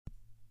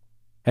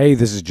Hey,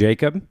 this is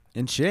Jacob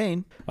And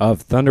Shane.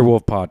 of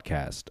Thunderwolf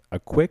Podcast. A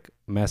quick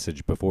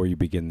message before you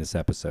begin this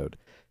episode.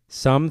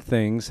 Some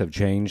things have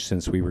changed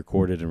since we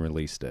recorded and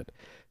released it.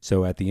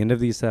 So at the end of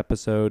this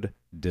episode,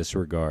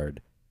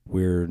 disregard.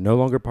 We're no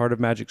longer part of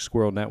Magic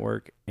Squirrel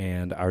Network,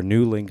 and our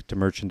new link to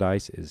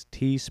merchandise is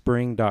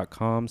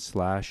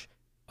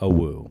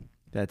teespring.com/awoo.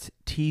 That's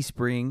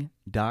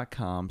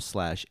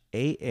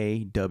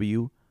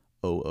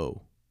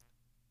teespring.com/AAWOO.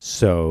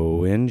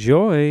 So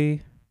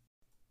enjoy.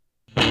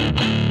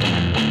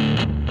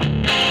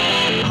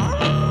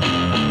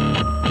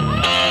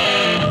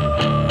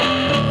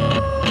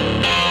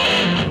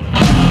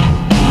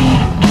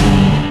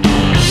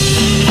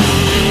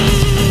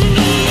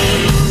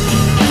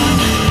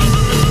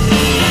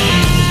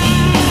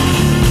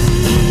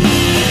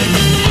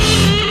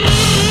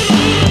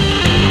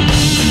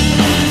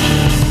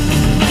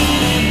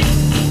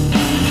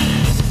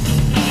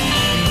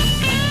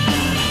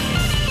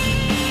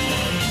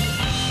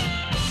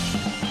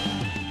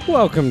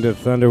 Welcome to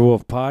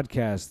Thunderwolf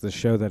Podcast, the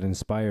show that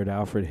inspired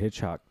Alfred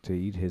Hitchcock to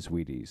eat his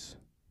Wheaties.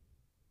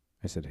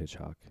 I said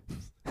Hitchcock.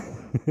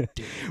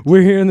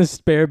 We're here in the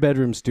spare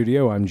bedroom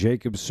studio. I'm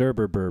Jacob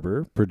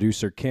Serber-Berber.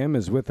 Producer Kim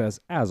is with us,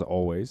 as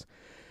always.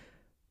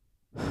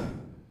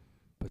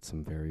 But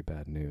some very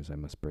bad news I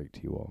must break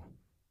to you all.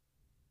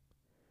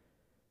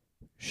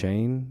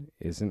 Shane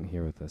isn't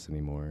here with us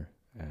anymore,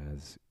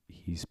 as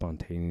he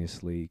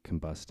spontaneously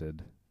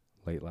combusted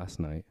late last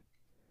night.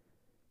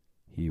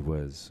 He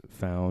was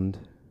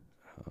found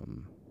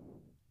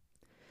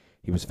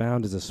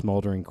as a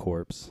smoldering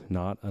corpse,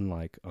 not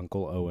unlike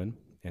Uncle Owen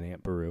and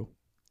Aunt Beru.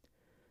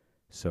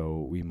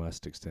 So we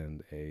must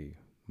extend a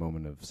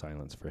moment of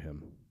silence for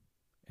him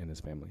and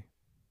his family.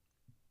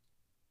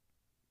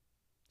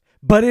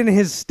 But in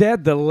his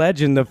stead, the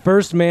legend, the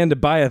first man to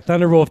buy a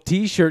Thunderwolf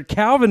t-shirt,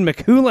 Calvin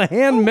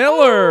McCoolahan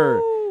Miller.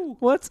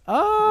 What's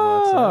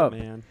up? What's up,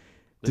 man?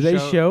 The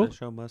show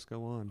must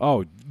go on.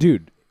 Oh,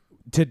 dude.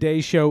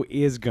 Today's show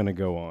is going to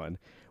go on.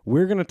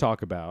 We're going to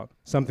talk about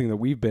something that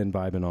we've been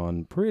vibing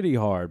on pretty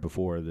hard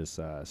before this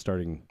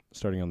starting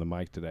on the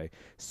mic today.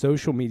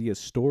 Social media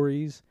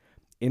stories,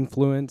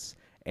 influence,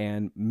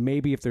 and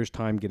maybe if there's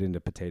time, get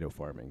into potato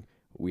farming.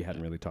 We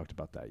hadn't really talked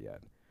about that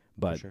yet.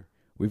 But sure.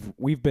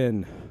 we've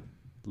been,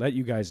 let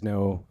you guys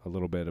know a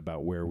little bit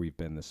about where we've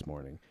been this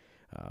morning.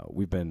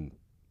 We've been,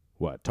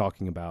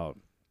 talking about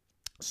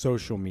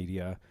social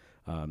media,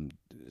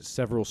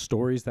 several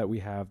stories that we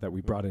have that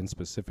we brought in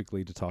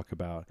specifically to talk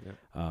about,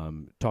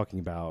 talking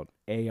about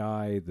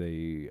AI,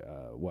 the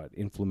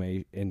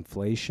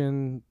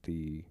inflation,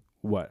 I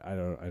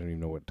don't even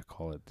know what to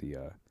call it,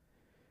 the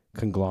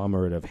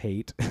conglomerate of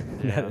hate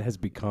that has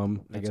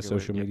become, I guess,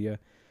 social media.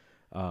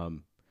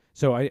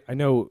 So I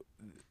know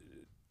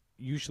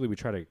usually we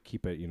try to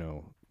keep it,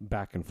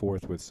 back and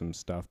forth with some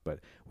stuff,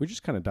 but we're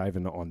just kind of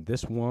diving on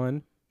this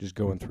one. Just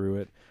going through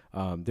it.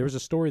 There was a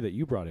story that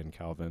you brought in,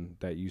 Calvin,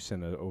 that you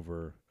sent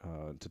over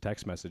to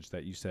text message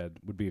that you said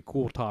would be a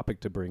cool topic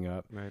to bring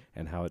up, right?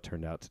 And how it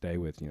turned out today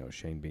with,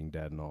 Shane being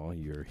dead and all.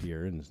 You're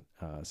here, and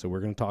so we're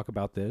going to talk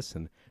about this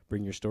and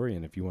bring your story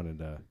in if you wanted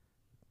to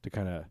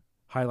kind of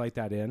highlight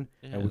that in.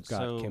 Yeah, and we've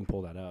got Kim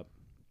pull that up.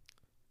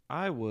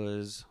 I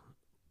was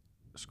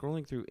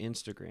scrolling through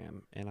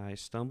Instagram, and I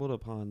stumbled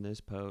upon this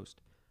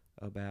post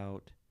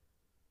about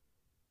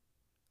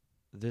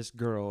this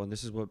girl, and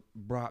this is what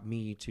brought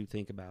me to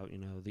think about,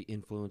 the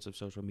influence of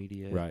social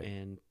media, right,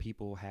 and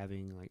people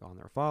having on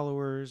their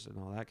followers and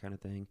all that kind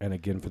of thing. And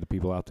again, for the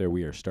people out there,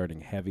 we are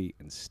starting heavy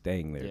and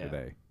staying there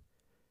today.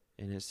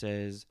 And it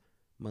says,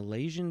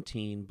 Malaysian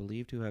teen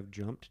believed to have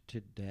jumped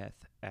to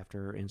death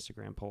after her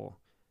Instagram poll.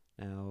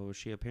 Now,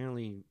 she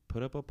apparently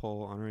put up a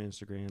poll on her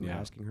Instagram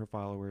asking her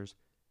followers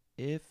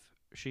if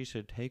she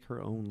should take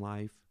her own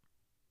life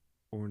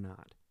or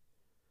not.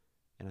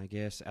 And I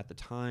guess at the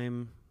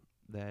time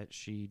that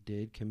she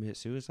did commit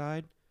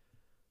suicide,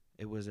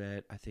 it was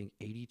at, I think,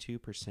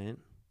 82%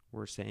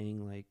 were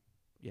saying,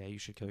 you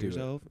should kill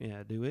yourself.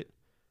 Yeah, do it.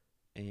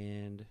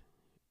 And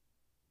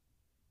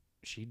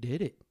she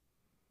did it.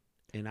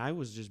 And I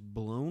was just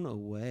blown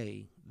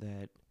away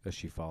that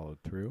she followed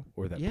through,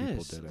 or that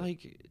people did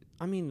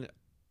it.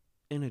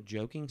 In a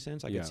joking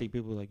sense, I could see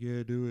people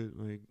do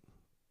it,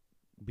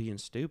 being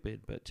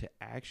stupid, but to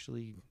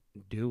actually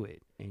do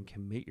it and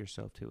commit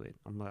yourself to it,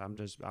 I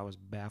was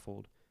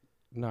baffled.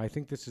 No, I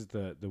think this is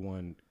the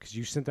one, because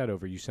you sent that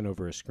over. You sent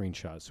over a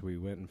screenshot, so we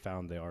went and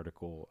found the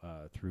article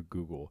through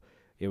Google.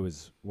 It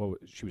was,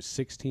 she was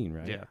 16,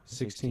 right? Yeah,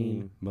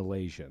 16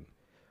 Malaysian.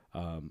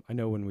 I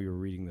know when we were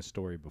reading the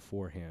story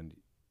beforehand,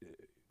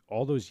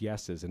 all those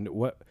yeses, and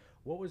what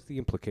was the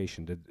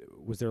implication?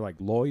 Was there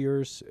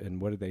lawyers, and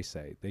what did they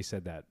say? They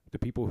said that the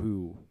people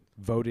who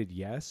voted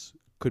yes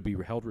could be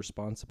held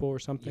responsible or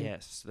something?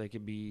 Yes, they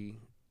could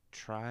be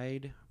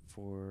tried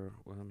for,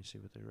 let me see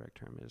what the correct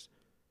term is.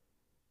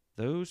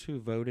 Those who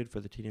voted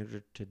for the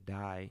teenager to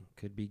die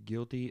could be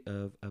guilty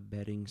of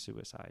abetting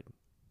suicide.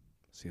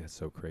 See, that's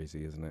so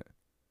crazy, isn't it?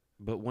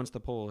 But once the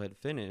poll had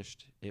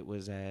finished, it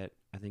was at,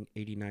 I think,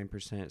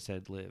 89%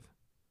 said live.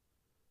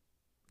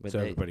 But so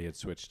everybody had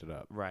switched it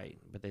up. Right.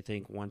 But they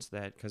think once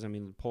that, because, I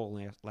mean, the poll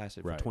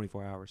lasted for Right.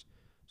 24 hours.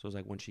 So it was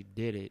like when she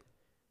did it,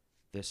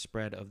 the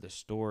spread of the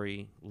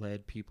story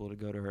led people to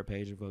go to her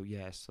page and vote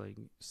yes. Like,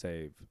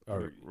 Save.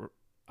 Or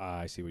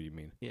I see what you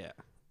mean. yeah.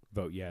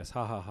 Vote yes.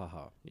 Ha, ha, ha,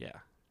 ha. Yeah.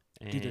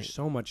 And Dude, there's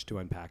so much to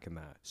unpack in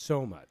that.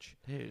 So much.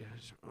 Dude,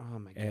 oh,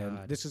 my God.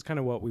 And this is kind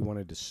of what we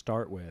wanted to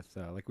start with.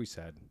 Like we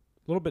said,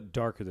 a little bit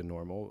darker than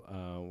normal.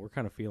 We're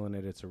kind of feeling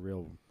it. It's a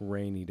real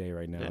rainy day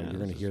right now. Yeah, You're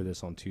going to hear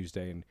this on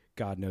Tuesday, and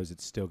God knows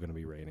it's still going to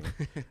be raining.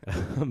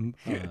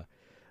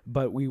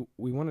 But we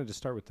wanted to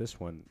start with this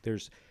one.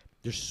 There's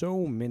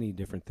so many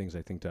different things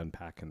I think to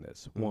unpack in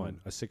this. One,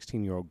 a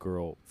 16-year-old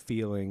girl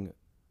feeling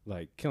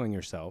like killing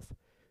herself,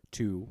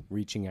 to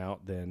reaching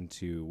out then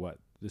to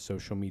the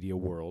social media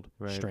world,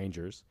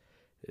 strangers.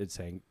 It's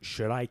saying,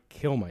 should I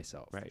kill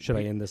myself? Right. Should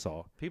I end this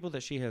all? People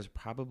that she has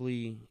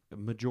probably, a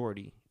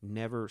majority,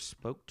 never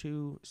spoke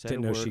to, said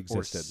Didn't a know word, she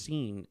or existed.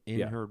 seen in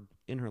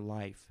her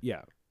life.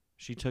 Yeah.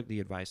 She took the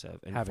advice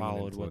of and Having an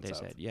followed what they influence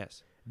of. said.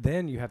 Yes.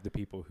 Then you have the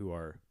people who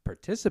are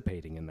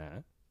participating in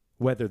that,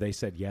 whether they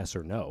said yes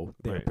or no,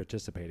 they're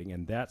participating,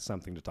 and that's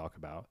something to talk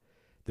about.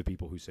 The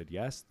people who said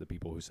yes, the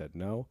people who said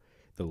no,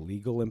 the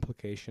legal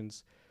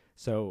implications.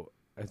 So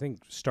I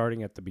think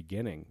starting at the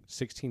beginning,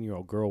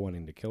 16-year-old girl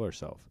wanting to kill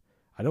herself,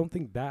 I don't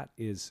think that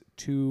is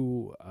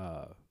too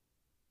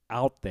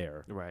out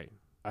there. Right.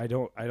 I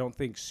don't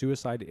think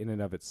suicide in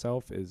and of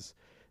itself is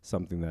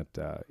something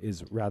that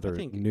is rather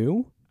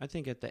new. I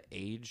think at the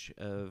age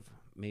of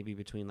maybe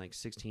between like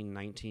 16 and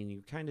 19,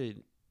 you kind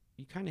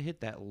of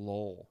hit that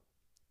lull.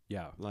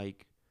 Yeah.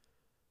 Like,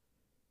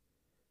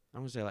 I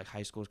would say like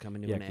high school's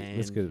coming to an end.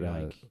 Let's get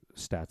like,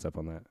 stats up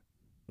on that.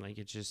 Like,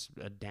 it's just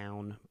a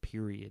down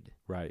period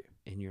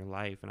in your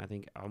life. And I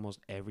think almost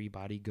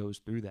everybody goes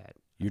through that.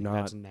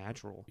 That's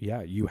natural.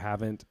 Yeah. You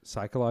haven't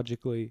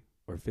psychologically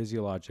or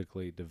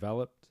physiologically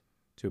developed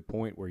to a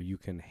point where you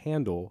can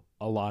handle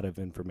a lot of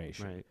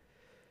information,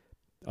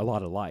 a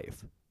lot of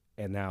life.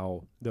 And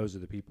now those are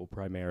the people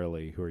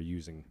primarily who are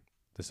using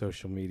the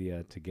social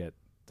media to get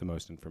the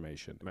most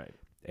information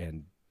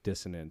and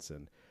dissonance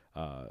and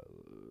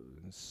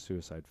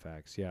suicide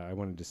facts. Yeah, I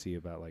wanted to see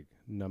about like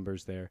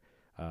numbers there.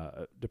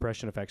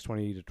 Depression affects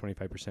 20 to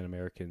 25%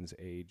 Americans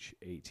age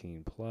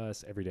 18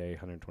 plus every day,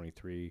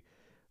 123.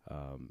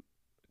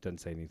 Doesn't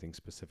say anything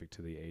specific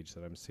to the age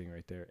that I'm seeing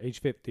right there.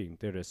 Age 15.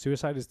 There it is.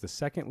 Suicide is the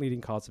second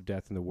leading cause of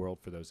death in the world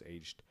for those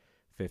aged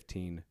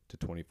 15 to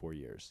 24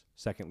 years.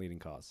 Second leading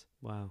cause.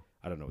 Wow.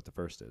 I don't know what the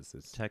first is.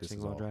 Texting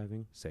while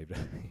driving. Saved.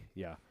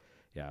 Yeah,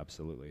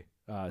 absolutely.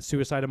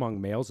 Suicide among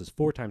males is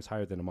 4 times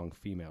higher than among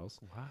females.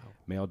 Wow.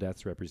 Male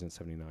deaths represent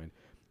 79.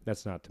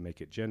 That's not to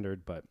make it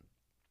gendered, but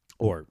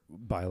or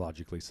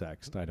biologically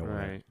sexed. I don't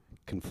want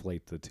to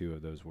conflate the two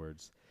of those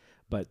words.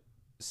 But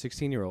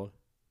 16-year-old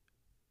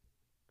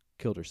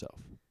killed herself.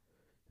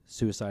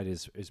 Suicide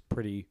is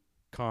pretty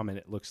common,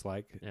 it looks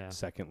like.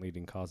 Second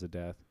leading cause of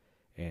death.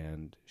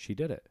 And she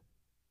did it.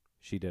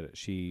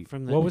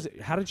 What was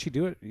it? How did she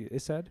do it?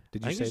 It said?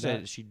 Did you say that?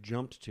 Said she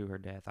jumped to her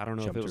death. I don't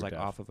know if it was like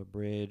off of a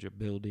bridge, a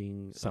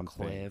building, a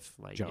cliff,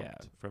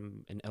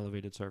 from an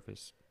elevated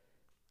surface.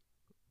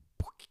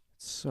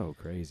 So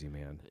crazy,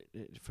 man.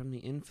 From the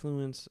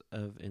influence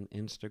of an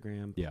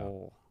Instagram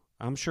poll,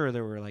 I'm sure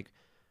there were like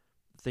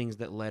things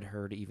that led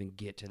her to even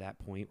get to that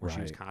point where she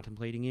was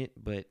contemplating it.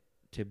 But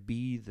to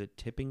be the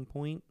tipping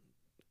point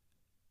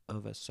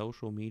of a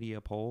social media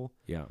poll,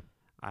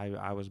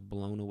 I was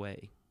blown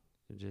away.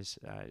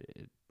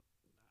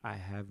 I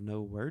have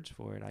no words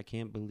for it. I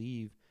can't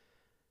believe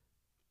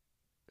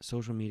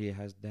social media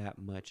has that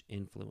much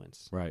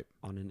influence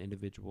on an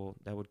individual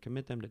that would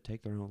commit them to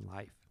take their own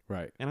life.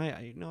 Right. And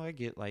I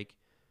get like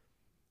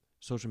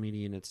social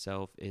media in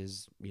itself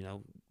is,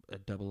 a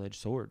double-edged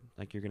sword.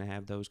 Like, you're going to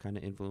have those kind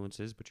of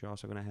influences, but you're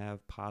also going to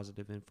have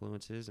positive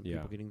influences and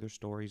people getting their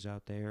stories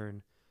out there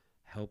and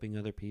helping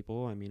other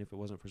people. I mean, if it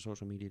wasn't for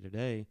social media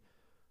today,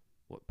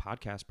 what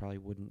podcasts probably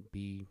wouldn't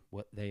be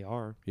what they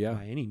are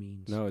by any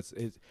means. No,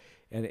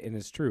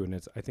 it's true,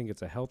 and I think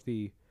it's a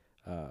healthy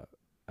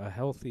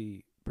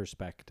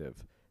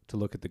perspective to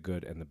look at the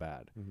good and the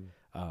bad.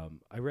 Mm-hmm.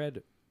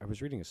 I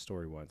was reading a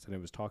story once, and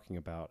it was talking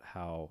about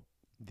how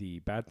the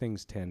bad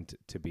things tend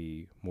to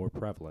be more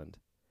prevalent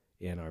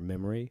in our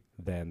memory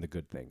than the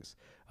good things.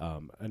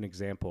 An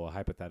example, a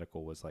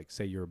hypothetical was like,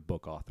 say you're a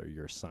book author,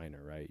 you're a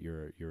signer, right?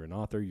 You're an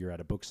author, you're at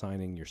a book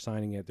signing, you're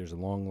signing it, there's a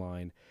long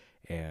line,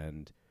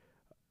 and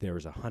there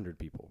was 100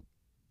 people.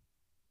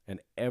 And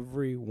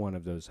every one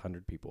of those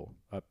 100 people,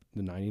 up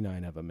the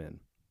 99 of them in,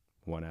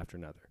 one after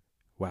another.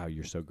 Wow,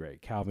 you're so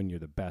great. Calvin, you're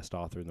the best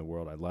author in the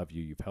world. I love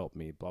you. You've helped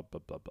me, blah,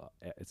 blah, blah, blah,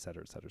 et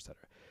cetera, et cetera, et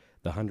cetera.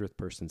 The 100th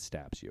person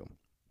stabs you.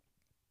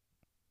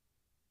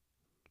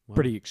 Wow.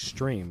 Pretty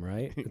extreme,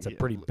 right? It's a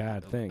pretty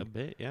bad thing. A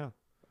bit, yeah.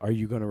 Are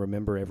you going to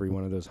remember every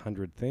one of those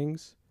 100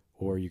 things,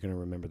 or are you going to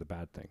remember the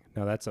bad thing?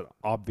 Now, that's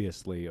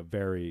obviously a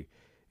very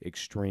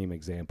extreme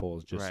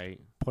examples, just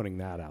putting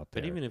that out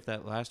there. But even if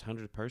that last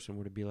 100th person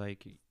were to be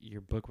like,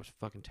 your book was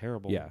fucking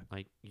terrible, yeah,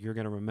 like you're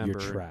gonna remember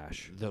you're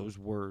trash. Those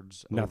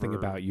words. Nothing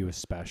about you is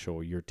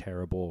special. You're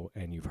terrible,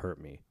 and you've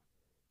hurt me.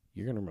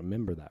 You're gonna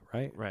remember that,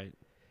 right? Right.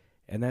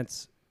 And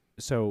that's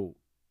so.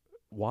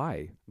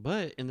 Why?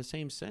 But in the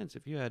same sense,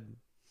 if you had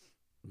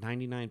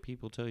 99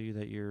 people tell you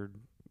that you're,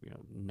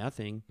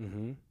 nothing,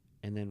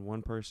 and then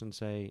one person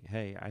say,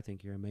 "Hey, I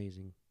think you're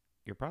amazing,"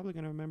 you're probably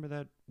going to remember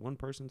that one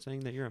person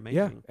saying that you're amazing.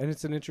 Yeah, and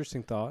it's an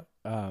interesting thought.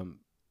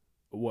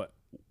 What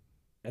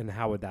and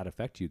how would that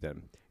affect you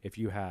then? If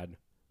you had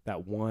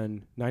that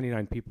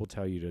 99 people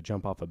tell you to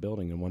jump off a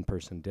building and one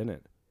person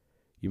didn't,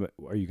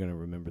 are you going to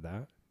remember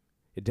that?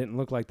 It didn't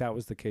look like that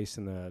was the case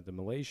in the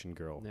Malaysian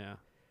girl. Yeah.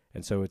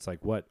 And so it's like,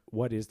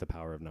 what is the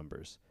power of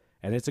numbers?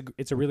 And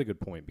it's a really good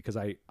point, because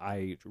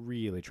I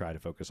really try to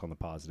focus on the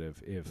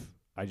positive. If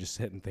I just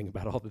sit and think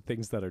about all the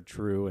things that are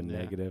true and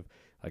negative,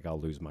 like I'll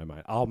lose my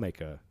mind. I'll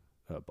make a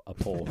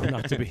poll,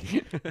 not to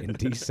be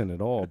indecent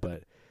at all,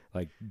 but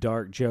like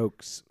dark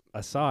jokes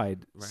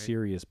aside,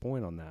 serious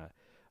point on that.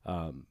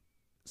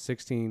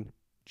 16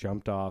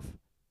 jumped off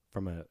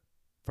from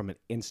an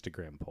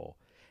Instagram poll.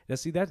 Now,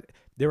 see that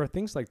there are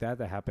things like that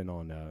happen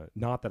on,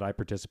 not that I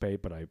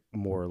participate, but I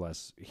more or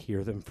less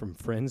hear them from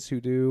friends who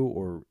do,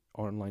 or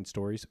online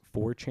stories.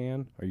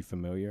 4chan, are you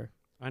familiar?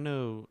 I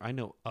know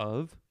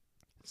of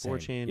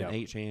 4chan and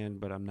 8chan,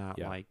 but I'm not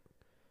like.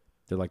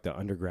 They're like the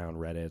underground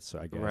Reddits,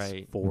 I guess,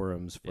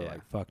 forums for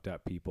like fucked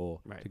up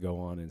people to go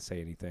on and say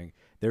anything.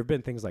 There have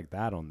been things like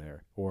that on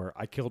there. Or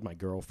I killed my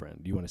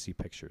girlfriend. Do you want to see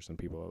pictures? And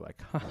people are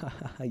like,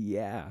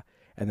 yeah.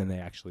 And then they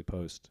actually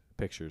post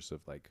pictures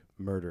of like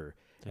murder.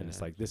 And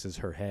it's like, this is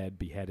her head,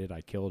 beheaded,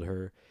 I killed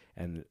her.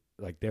 And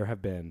like there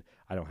have been,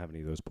 I don't have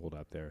any of those pulled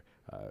up there.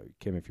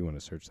 Kim, if you want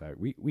to search that,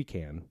 we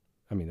can.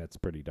 I mean, that's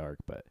pretty dark,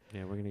 but.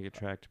 Yeah, we're going to get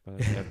tracked by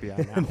the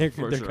FBI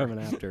now. they're coming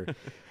after.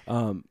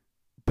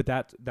 But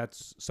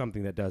that's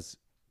something that does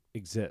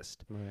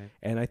exist. Right.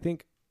 And I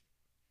think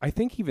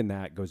even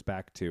that goes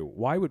back to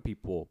why would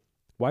people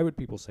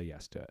say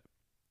yes to it?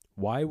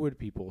 Why would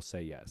people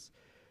say yes?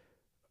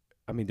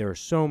 I mean, there are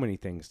so many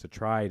things to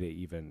try to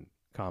even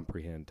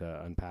comprehend,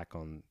 to unpack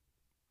on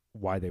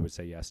why they would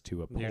say yes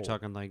to a poll. You're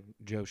talking like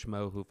Joe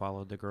Schmo who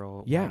followed the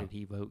girl. Yeah. Why did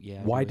he vote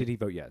yes? Why did he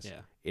vote yes?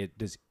 Yeah.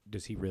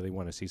 Does he really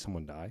want to see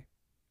someone die?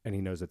 And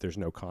he knows that there's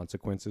no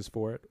consequences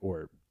for it,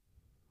 or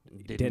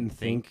didn't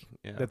think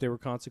that there were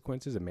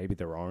consequences, and maybe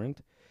there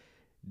aren't?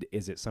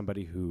 Is it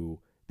somebody who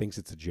thinks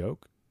it's a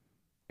joke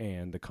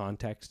and the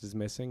context is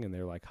missing, and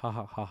they're like, ha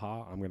ha ha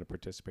ha, I'm going to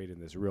participate in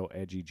this real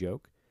edgy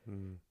joke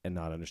and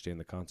not understand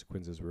the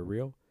consequences were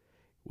real?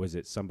 Was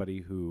it somebody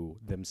who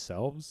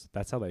themselves,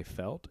 that's how they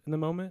felt in the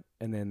moment,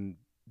 and then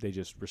they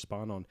just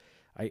respond on?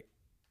 I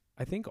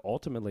think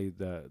ultimately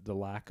the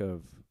lack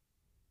of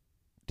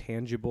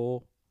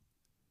tangible,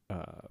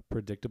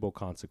 predictable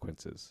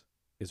consequences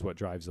is what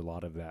drives a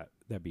lot of that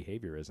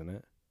behavior, isn't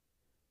it?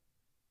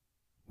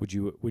 Would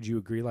you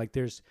agree? Like,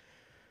 there's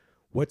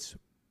what's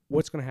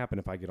going to happen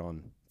if I get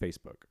on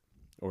Facebook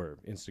or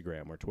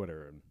Instagram or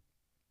Twitter and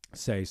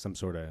say some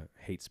sort of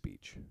hate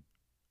speech,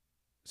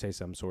 say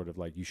some sort of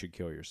like, you should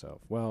kill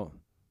yourself? Well,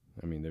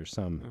 I mean, there's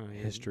some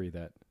history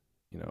that,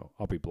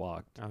 I'll be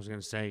blocked. I was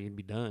going to say you'd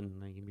be done.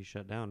 Like, you'd be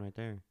shut down right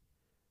there.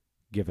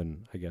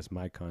 Given, I guess,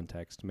 my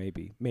context,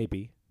 maybe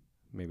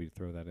to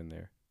throw that in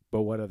there.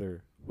 But what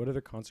other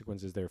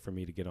consequences is there for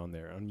me to get on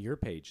there? On your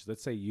page,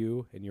 let's say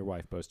you and your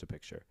wife post a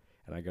picture,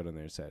 and I got in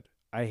there and said,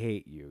 I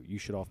hate you. You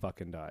should all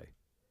fucking die.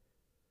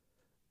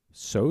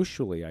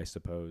 Socially, I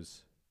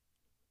suppose,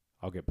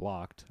 I'll get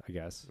blocked, I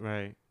guess.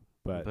 Right.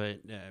 But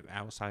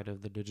outside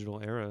of the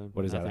digital era,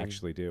 what does that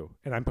actually do?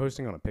 And I'm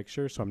posting on a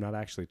picture, so I'm not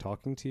actually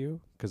talking to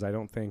you, because I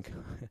don't think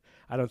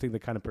the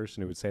kind of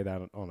person who would say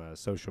that on a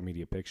social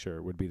media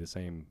picture would be the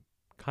same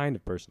kind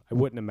of person. I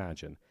wouldn't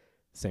imagine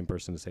the same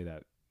person to say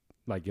that.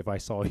 Like, if I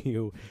saw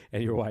you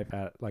and your wife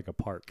at like a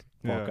park,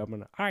 walk up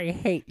and I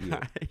hate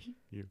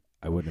you.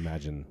 I wouldn't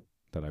imagine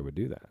that I would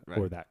do that,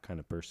 or that kind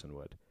of person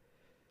would.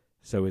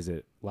 So is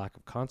it lack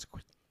of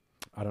consequence?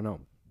 I don't know.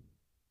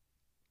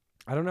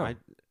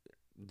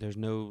 There's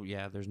no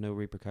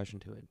repercussion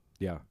to it.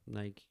 Yeah.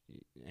 Like,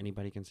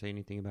 anybody can say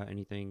anything about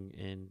anything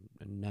and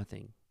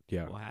nothing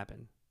will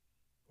happen.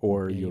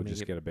 Or you'll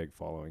just get a big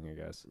following, I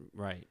guess.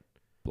 Right.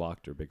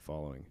 Blocked or big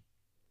following.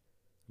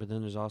 But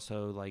then there's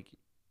also, like,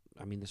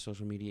 I mean, the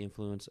social media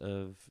influence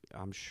of,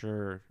 I'm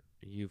sure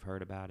you've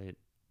heard about it,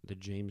 the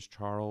James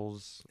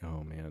Charles.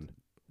 Oh, man.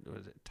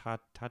 Was it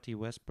Tati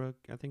Westbrook,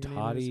 I think?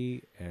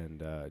 Tati and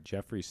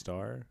Jeffree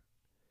Star,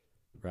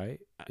 right?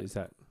 Is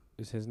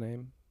his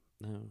name?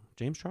 No.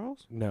 James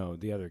Charles? No,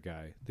 the other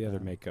guy. The other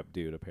makeup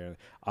dude, apparently.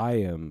 I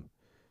am...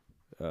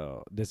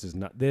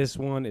 this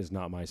one is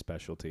not my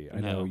specialty. I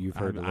know you've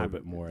heard a little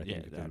bit more, I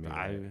think, than me.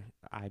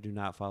 I do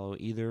not follow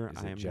either.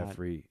 Is it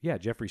Jeffree? Yeah,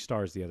 Jeffree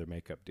Star is the other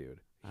makeup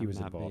dude. He was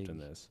involved in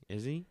this.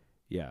 Is he?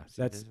 Yeah,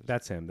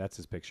 that's him. That's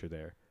his picture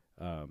there.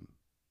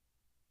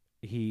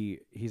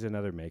 He's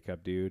another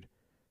makeup dude,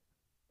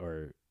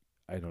 or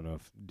I don't know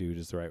if dude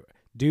is the right.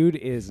 Dude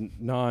is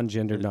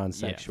non-gender,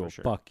 non-sexual. Yeah, for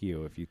sure. Fuck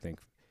you if you think.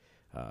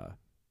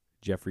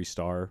 Jeffree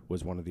Star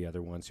was one of the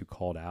other ones who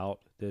called out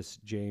this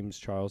James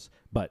Charles.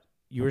 But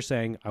you were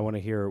saying, I want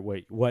to hear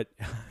what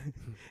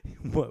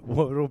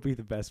will be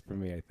the best for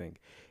me, I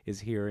think, is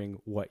hearing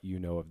what you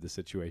know of the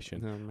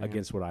situation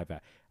against what I've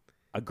had.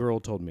 A girl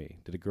told me.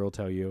 Did a girl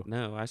tell you?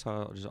 No, I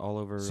saw just all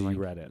over. So you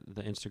read it.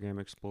 The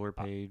Instagram Explore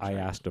page. I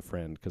asked a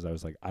friend because I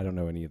was like, I don't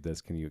know any of this.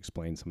 Can you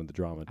explain some of the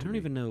drama to me? I don't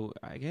even know.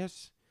 I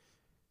guess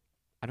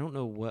I don't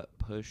know what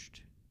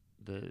pushed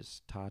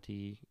this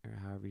Tati, or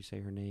however you say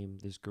her name,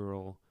 this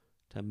girl,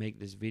 to make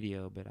this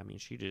video, but I mean,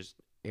 she just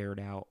aired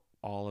out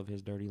all of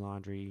his dirty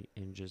laundry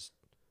and just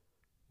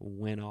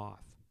went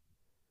off.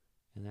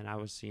 And then I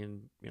was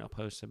seeing,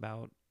 posts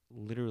about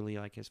literally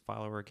like his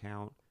follower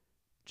count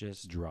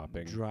just drop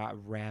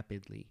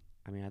rapidly.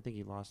 I mean, I think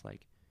he lost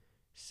like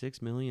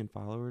 6 million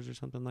followers or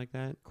something like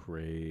that.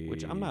 Crazy.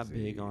 Which I'm not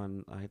big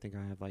on. I think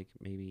I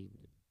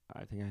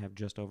have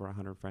just over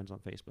 100 friends on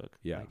Facebook.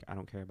 Yeah. Like, I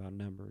don't care about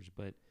numbers,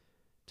 but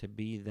to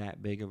be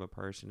that big of a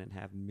person and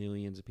have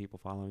millions of people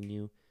following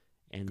you,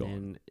 and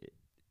then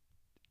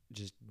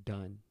just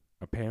done.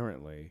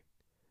 Apparently,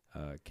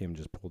 Kim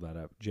just pulled that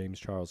up. James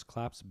Charles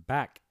claps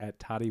back at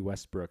Tati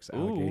Westbrook's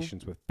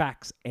allegations with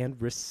facts and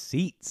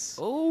receipts.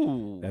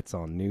 Oh, that's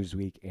on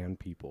Newsweek and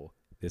People.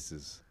 This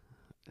is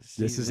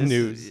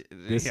news.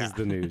 This is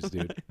the news,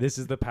 dude. This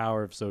is the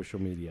power of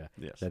social media.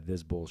 Yes. That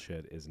this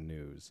bullshit is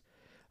news.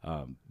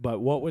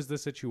 But what was the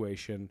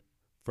situation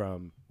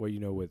from what you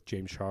know with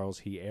James Charles?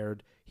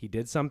 He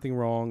did something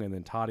wrong, and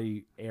then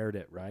Tati aired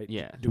it, right?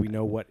 Yeah. Do we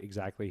know what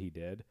exactly he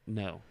did?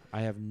 No,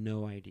 I have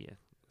no idea.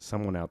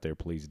 Someone out there,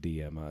 please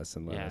DM us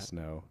and let us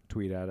know.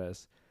 Tweet at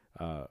us.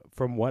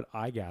 From what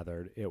I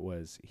gathered, it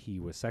was he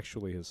was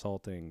sexually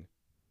assaulting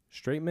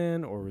straight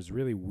men, or was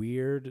really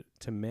weird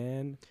to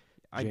men.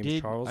 I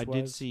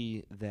did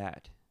see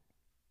that.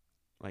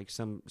 Like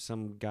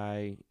some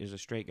guy is a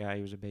straight guy.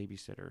 He was a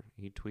babysitter.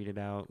 He tweeted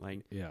out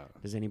like,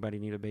 does anybody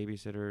need a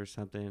babysitter or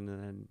something? And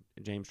then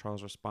James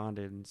Charles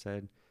responded and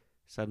said,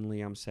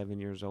 suddenly I'm 7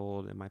 years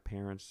old and my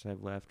parents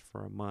have left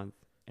for a month.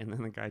 And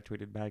then the guy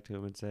tweeted back to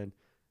him and said,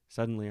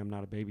 suddenly I'm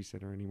not a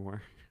babysitter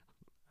anymore.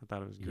 I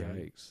thought it was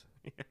great. Yikes.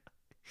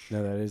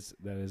 No,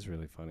 that is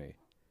really funny.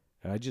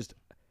 And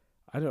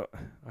I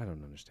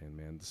don't understand,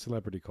 man. The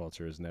celebrity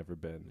culture has never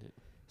been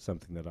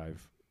something that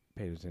I've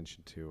paid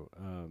attention to.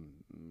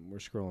 We're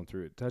scrolling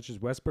through. It touches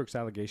Westbrook's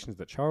allegations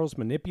that Charles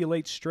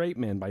manipulates straight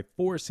men by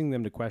forcing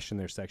them to question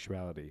their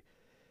sexuality.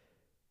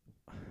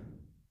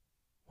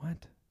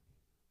 What?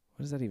 What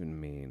does that even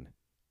mean?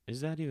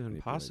 Is that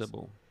even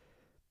possible?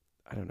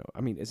 I don't know.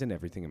 I mean, isn't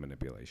everything a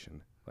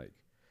manipulation? Like,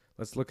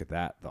 let's look at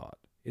that thought.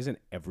 Isn't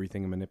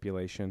everything a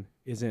manipulation?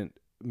 Isn't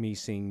me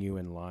seeing you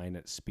in line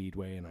at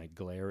Speedway and I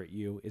glare at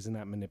you, isn't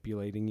that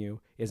manipulating you?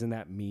 Isn't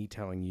that me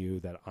telling you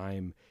that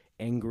I'm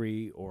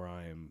angry or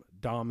I'm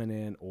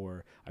dominant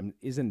or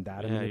isn't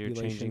that a manipulation?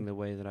 You're changing the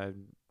way that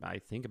I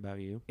think about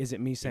you. Is it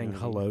me saying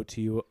hello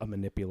to you a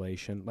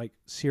manipulation? Like,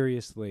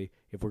 seriously,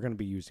 if we're going to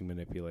be using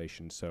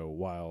manipulation so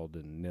wild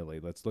and nilly,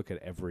 let's look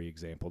at every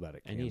example that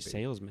it can be. Any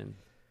salesman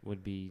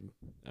would be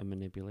a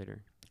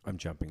manipulator. I'm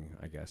jumping,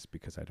 I guess,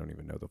 because I don't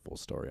even know the full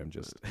story. I'm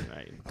just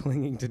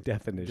clinging to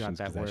definitions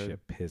because that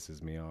shit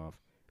pisses me off.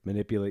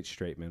 Manipulate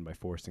straight men by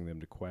forcing them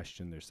to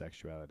question their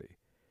sexuality.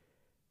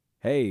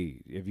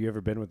 Hey, have you ever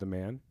been with a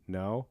man?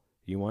 No?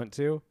 You want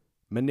to?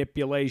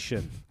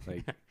 Manipulation.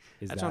 Like,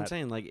 that's what I'm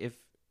saying. Like,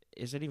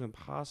 is it even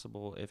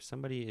possible if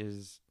somebody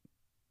is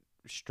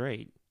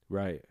straight?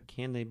 Right.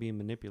 Can they be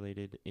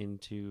manipulated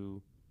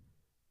into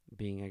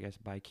being, I guess,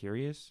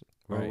 bi-curious?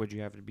 Right. Or would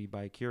you have to be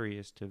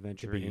bi-curious to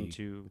venture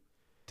into...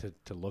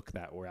 To look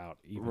that out,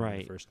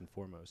 even first and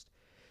foremost.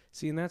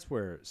 See, and that's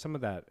where some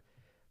of that,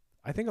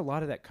 I think a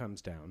lot of that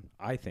comes down,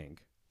 and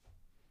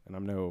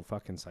I'm no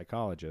fucking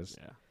psychologist,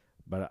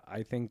 but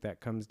I think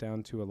that comes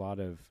down to a lot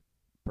of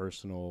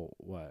personal,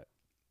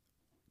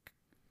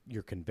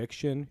 your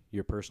conviction,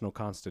 your personal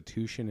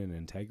constitution and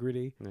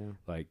integrity. Yeah.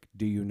 Like,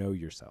 do you know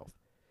yourself?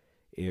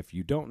 If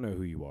you don't know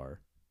who you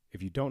are,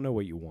 if you don't know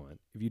what you want,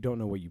 if you don't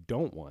know what you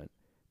don't want,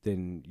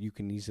 then you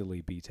can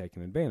easily be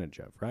taken advantage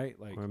of, right?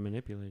 Like, or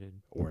manipulated.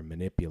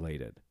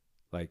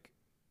 Like,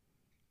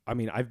 I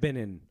mean, I've been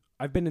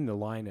in the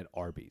line at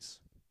Arby's,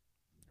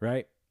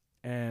 right?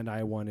 And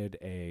I wanted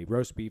a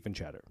roast beef and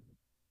cheddar.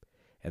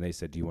 And they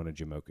said, do you want a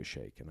Jamocha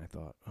shake? And I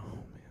thought, oh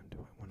man, do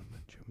I want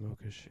a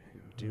Jamocha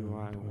shake? Do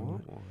I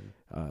want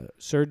one?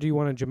 Sir, do you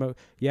want a Jamocha?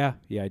 Yeah,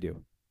 I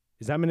do.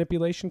 Is that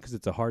manipulation because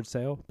it's a hard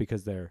sale?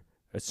 Because they're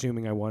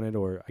assuming I want it,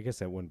 or I guess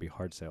that wouldn't be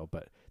hard sale,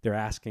 but they're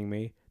asking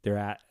me,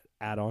 they're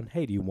add on,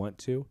 hey, do you want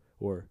to?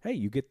 Or, hey,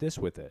 you get this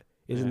with it.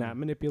 Isn't that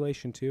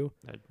manipulation too?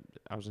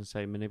 I was going to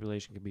say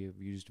manipulation can be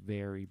used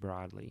very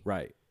broadly.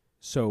 Right.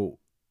 So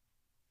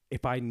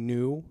if I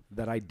knew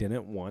that I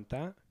didn't want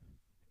that,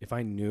 if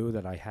I knew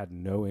that I had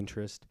no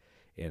interest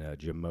in a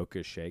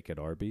Jamocha shake at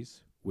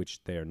Arby's,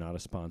 which they are not a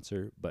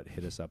sponsor, but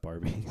hit us up,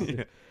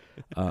 Arby's.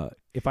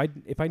 If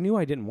I knew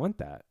I didn't want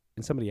that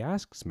and somebody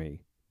asks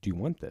me, do you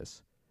want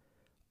this?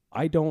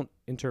 I don't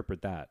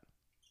interpret that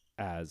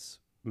as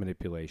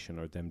manipulation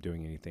or them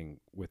doing anything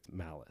with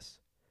malice.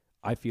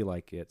 I feel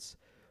like it's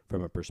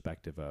from a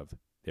perspective of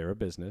they're a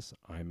business,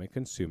 I'm a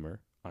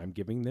consumer, I'm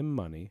giving them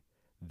money,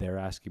 they're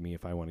asking me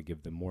if I want to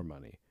give them more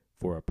money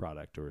for a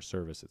product or a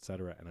service,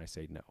 etc., and I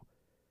say no.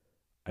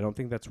 I don't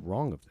think that's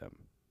wrong of them.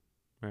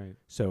 Right.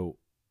 So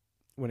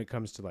when it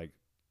comes to like,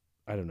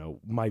 I don't know,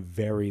 my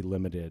very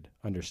limited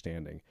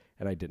understanding,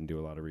 and I didn't do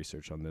a lot of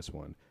research on this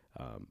one.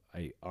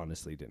 I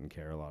honestly didn't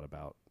care a lot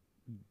about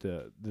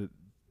the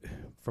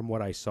from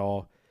what I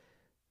saw.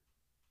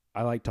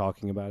 I like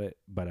talking about it,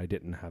 but I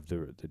didn't have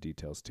the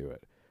details to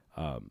it.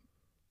 I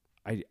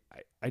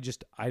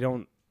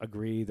don't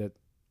agree that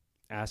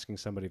asking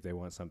somebody if they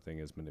want something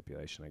is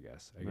manipulation. I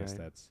guess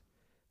that's.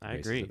 I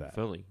agree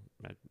fully.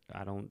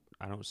 I don't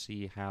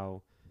see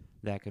how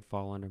that could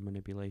fall under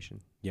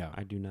manipulation. Yeah,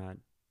 I do not.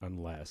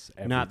 Unless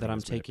not that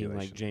I'm taking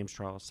like James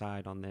Charles'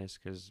 side on this,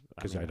 because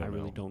I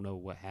really don't know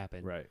what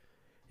happened. Right.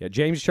 Yeah,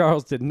 James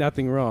Charles did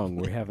nothing wrong.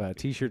 We have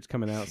T-shirts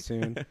coming out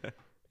soon.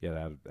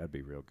 Yeah, that'd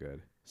be real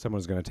good.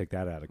 Someone's going to take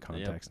that out of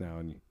context now.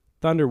 And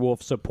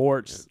Thunderwolf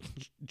supports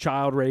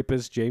child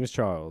rapist James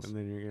Charles. And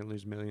then you're going to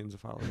lose millions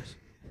of followers.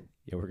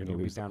 Yeah, we're going to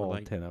lose all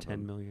like 10 of them.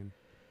 10 million.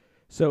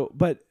 So,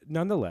 but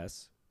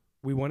nonetheless,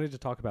 we wanted to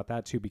talk about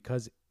that too,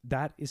 because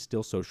that is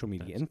still social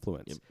media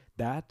influence. Yep.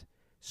 That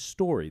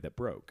story that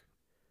broke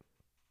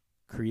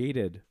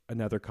created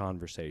another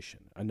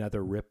conversation,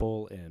 another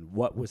ripple in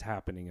what was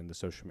happening in the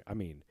social media. I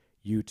mean,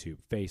 YouTube,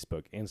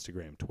 Facebook,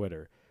 Instagram,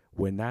 Twitter.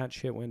 When that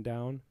shit went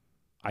down,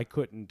 I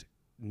couldn't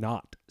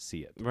not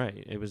see it.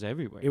 Right. It was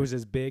everywhere. It was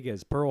as big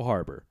as Pearl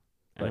Harbor.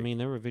 And I mean,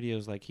 there were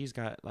videos like he's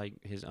got like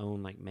his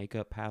own like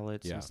makeup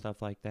palettes and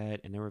stuff like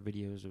that. And there were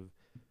videos of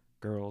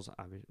girls,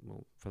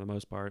 for the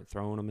most part,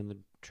 throwing them in the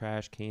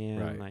trash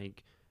can,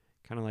 like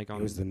kind of like on.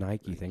 It was the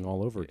Nike thing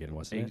all over again,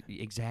 wasn't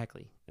it?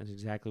 Exactly. That's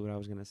exactly what I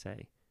was going to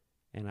say.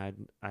 And I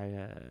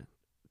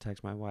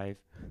text my wife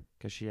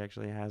because she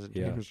actually has a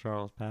James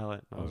Charles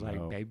palette. I was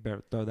like, babe,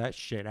 better throw that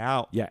shit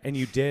out. Yeah, and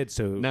you did.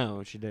 So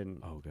no, she didn't.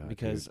 Oh god,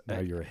 because dude, now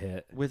you're a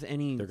hit. With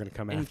any they're gonna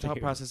come any after thought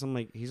you. process, I'm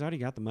like, he's already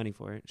got the money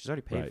for it. She's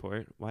already paid for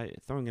it. Why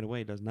throwing it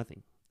away does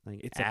nothing,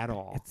 like at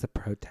all. It's a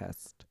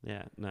protest.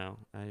 Yeah, no,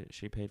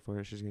 she paid for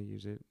it. She's gonna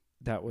use it.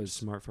 That was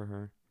smart for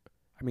her.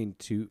 I mean,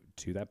 to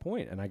that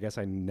point, and I guess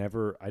I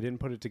didn't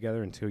put it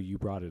together until you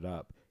brought it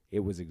up.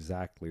 It was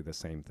exactly the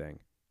same thing.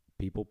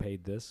 People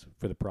paid this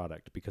for the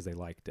product because they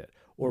liked it.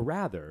 Or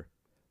rather,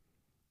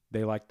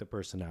 they liked the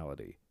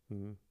personality.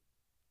 Mm-hmm.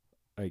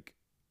 Like,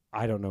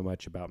 I don't know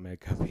much about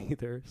makeup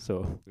either,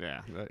 so...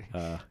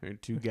 Yeah.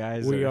 Two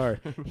guys...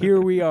 Here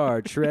we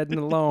are, treading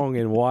along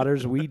in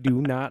waters we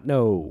do not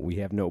know. We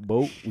have no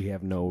boat, we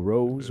have no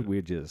rows,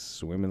 we're just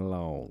swimming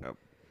along. Yep.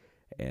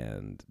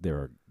 And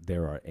there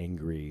are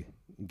angry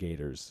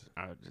gators.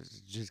 I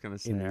was just going to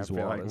say, I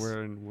feel like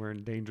we're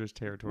in dangerous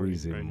territory.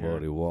 We're in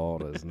muddy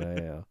waters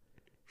now.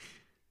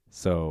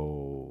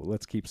 So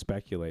let's keep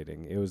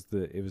speculating. It was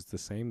the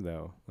same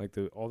though. Like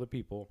all the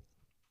people,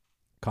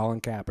 Colin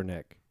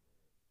Kaepernick,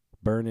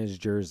 burn his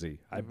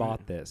jersey. I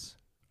bought this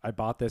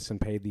and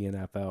paid the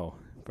NFL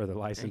for the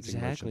licensing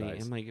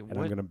merchandise. And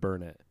I'm gonna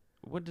burn it.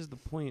 What does the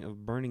point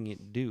of burning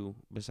it do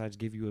besides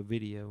give you a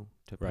video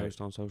to post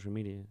on social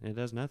media? It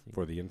does nothing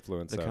for the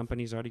influence. The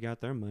company's already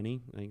got their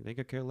money. Like, they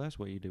could care less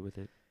what you do with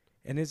it.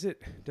 And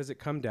does it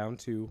come down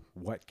to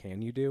what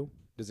can you do?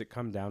 Does it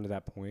come down to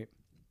that point?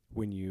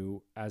 When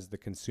you, as the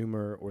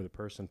consumer or the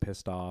person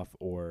pissed off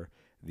or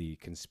the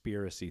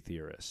conspiracy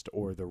theorist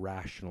or the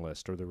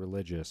rationalist or the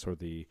religious or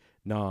the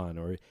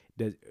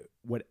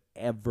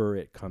whatever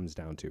it comes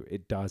down to,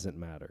 it doesn't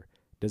matter.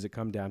 Does it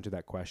come down to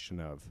that question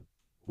of,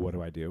 what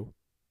do I do?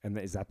 And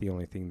is that the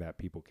only thing that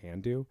people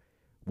can do?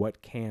 What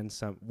can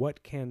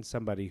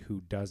somebody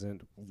who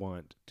doesn't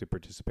want to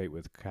participate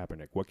with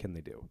Kaepernick, what can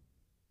they do?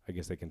 I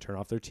guess they can turn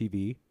off their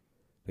TV.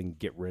 They can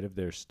get rid of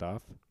their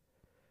stuff.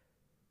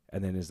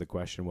 And then is the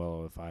question,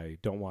 well, if I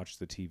don't watch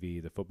the TV,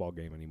 the football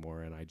game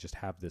anymore, and I just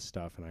have this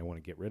stuff and I want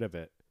to get rid of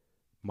it,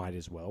 might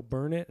as well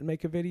burn it and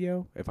make a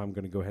video if I'm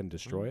going to go ahead and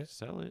destroy it?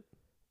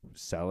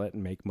 Sell it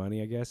and make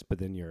money, I guess. But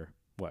then you're,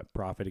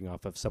 profiting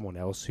off of someone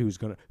else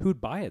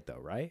who'd buy it,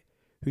 though, right?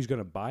 Who's going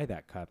to buy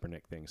that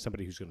Kaepernick thing?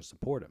 Somebody who's going to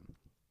support him.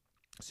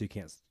 So you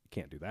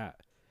can't do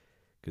that,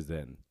 because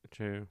then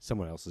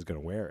someone else is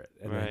going to wear it.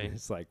 And then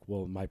it's like,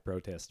 well, my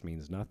protest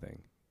means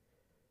nothing.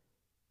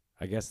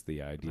 I guess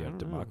the idea of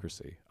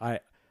democracy. I'm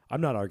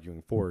not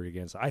arguing for or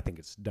against. I think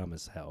it's dumb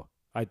as hell.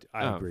 I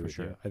agree with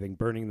you. I think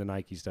burning the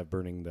Nike stuff,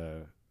 burning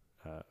the,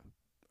 or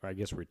I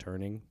guess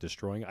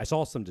destroying. I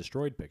saw some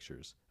destroyed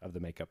pictures of the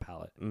makeup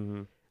palette.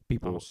 Mm-hmm.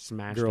 People, girls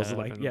smash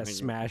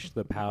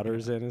the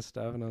powders in and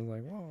stuff. And I was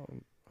like,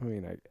 well, I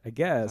mean, I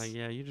guess.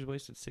 You just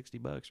wasted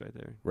 $60 right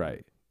there.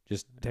 Right.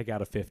 Just take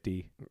out a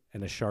 50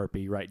 and a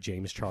Sharpie, write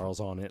James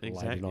Charles on it and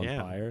light it on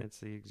fire. It's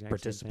the exact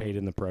Participate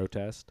in the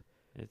protest.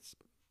 It's...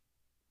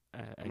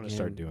 I'm going to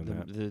start doing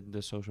that.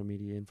 The social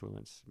media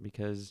influence,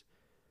 because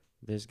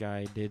this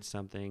guy did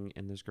something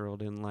and this girl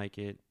didn't like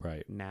it.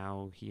 Right.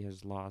 Now he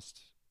has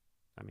lost,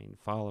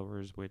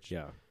 followers, which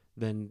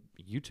than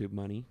YouTube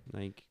money.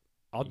 Like,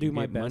 I'll you do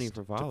my get money best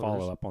for to followers.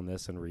 follow up on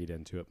this and read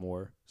into it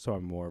more, so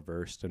I'm more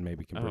versed and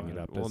maybe can bring it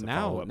up Well, as a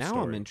now follow-up now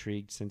story. I'm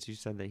intrigued since you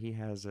said that he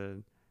has a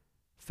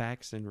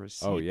fax and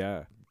receipt. Oh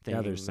yeah, thing.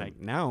 yeah. There's like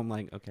now I'm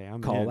like, okay,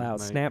 I'm call in. out,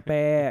 Like, snap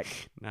back.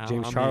 now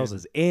James I'm Charles in.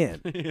 is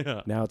in.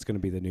 Yeah. Now it's going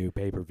to be the new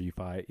pay-per-view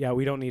fight. Yeah,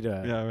 we don't need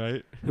a. Yeah,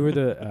 right. Who are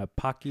the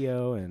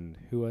Pacquiao and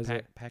who was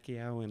it?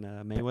 Pacquiao and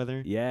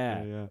Mayweather.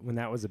 Yeah, when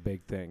that was a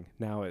big thing.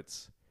 Now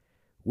it's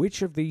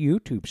which of the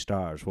YouTube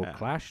stars will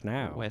clash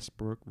now?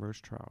 Westbrook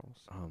versus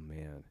Charles. Oh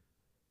man,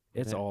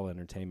 it's all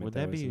entertainment. Would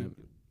though, that be? isn't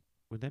it?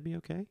 Would that be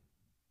okay?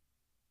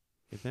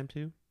 If them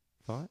two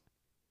fought?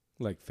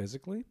 Like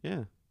physically?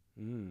 Yeah.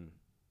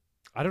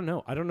 I don't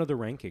know. I don't know the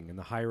ranking and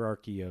the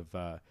hierarchy of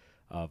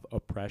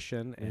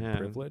oppression and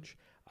privilege.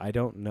 I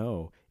don't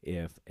know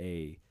if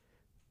I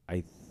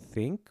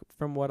think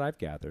from what I've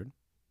gathered,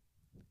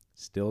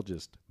 still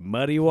just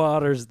muddy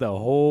waters the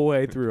whole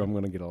way through. I'm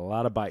going to get a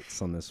lot of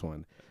bites on this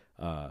one.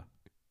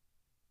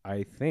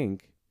 I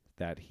think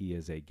that he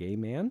is a gay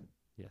man.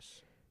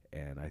 Yes.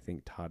 And I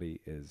think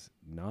Toddy is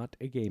not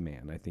a gay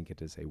man. I think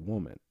it is a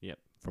woman. Yep.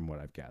 From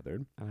what I've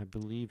gathered. And I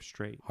believe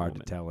straight. Hard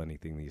to tell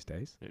anything these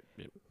days.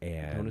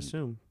 And don't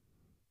assume.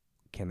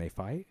 Can they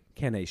fight?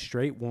 Can a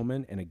straight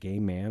woman and a gay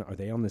man, are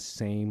they on the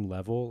same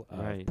level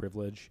of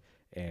privilege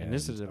and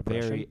this is a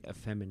oppression? very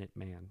effeminate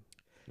man.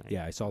 Like,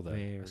 yeah, I saw the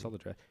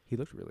dress. He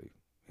looked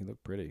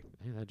pretty.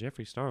 Yeah, that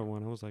Jeffree Star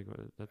one, I was like,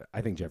 I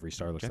think Jeffree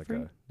Star looks Jeffrey?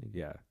 like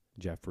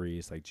Jeffree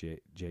is like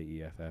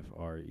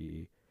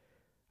Jeffree.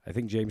 I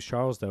think James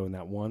Charles, though, in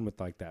that one with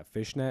like that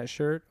fishnet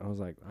shirt, I was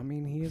like, I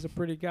mean, he is a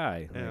pretty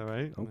guy. Yeah,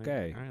 right.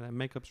 Okay. Like, all right, that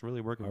makeup's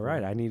really working. All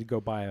right, I need to go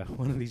buy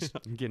one of these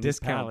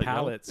discount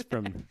palettes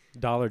from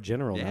Dollar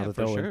General now that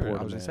they'll import them.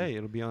 I was gonna say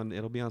it'll be on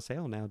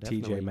sale now.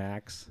 Definitely. TJ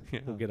Maxx.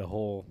 We'll get a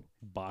whole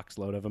box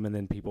load of them, and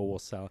then people will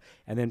sell,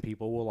 and then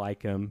people will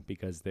like him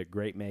because they're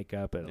great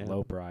makeup at a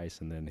low price,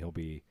 and then he'll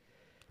be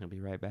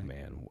right back.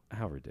 Man,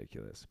 how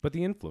ridiculous! But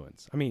the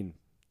influence. I mean,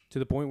 to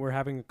the point we're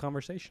having a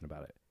conversation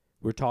about it.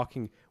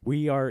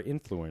 We are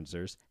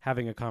influencers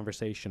having a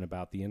conversation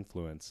about the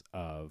influence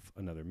of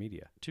another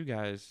media. Two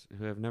guys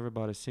who have never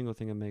bought a single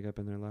thing of makeup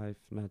in their life,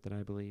 not that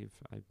I believe.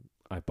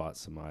 I bought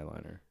some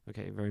eyeliner.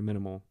 Okay, very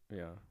minimal.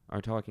 Yeah. Are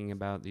talking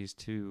about these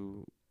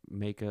two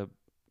makeup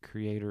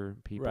creator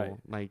people. Right.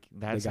 Like,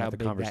 that's how big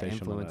that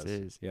influence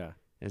is. Yeah.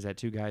 Is that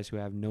two guys who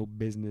have no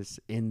business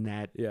in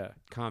that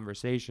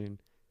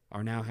conversation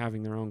are now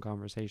having their own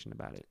conversation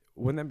about it.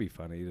 Wouldn't that be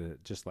funny to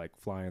just like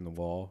fly on the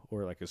wall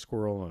or like a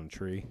squirrel on a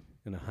tree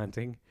in a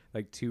hunting?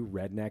 Like two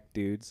redneck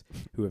dudes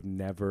who have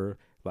never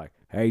like,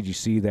 hey, did you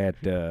see that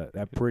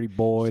pretty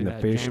boy in the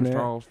fishnet? James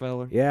Charles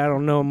fella? Yeah, I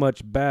don't know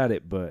much about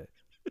it, but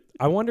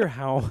I wonder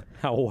how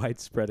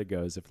widespread it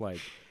goes if like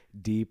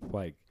deep,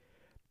 like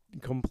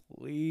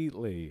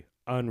completely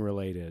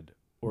unrelated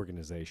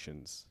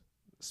organizations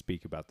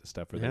speak about this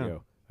stuff where they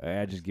go,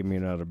 just give me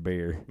another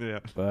beer. Yeah.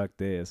 Fuck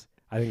this.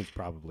 I think it's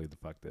probably the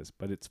fuck this,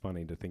 but it's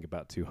funny to think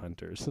about two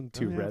hunters and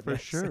two rednecks for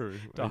sure.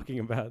 talking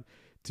about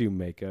two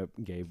makeup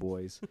gay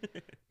boys.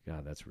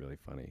 God, that's really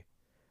funny.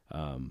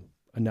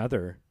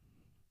 Another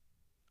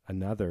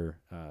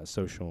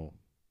social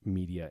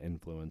media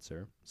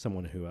influencer,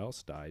 someone who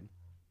else died,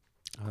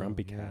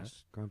 Grumpy Cat.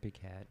 Yes, Grumpy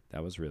Cat.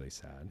 That was really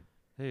sad.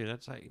 Hey,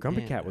 that's like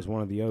Grumpy Cat was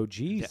one of the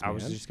OGs. I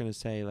was just gonna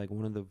say, like,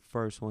 one of the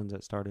first ones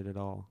that started it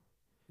all.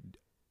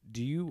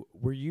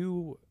 Were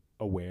you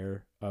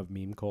aware of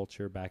meme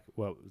culture back,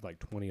 like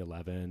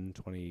 2011,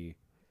 2010,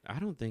 I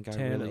don't think I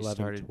really 11,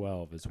 started.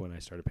 12 is when I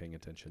started paying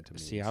attention to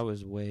memes. See, I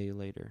was way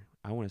later.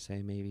 I want to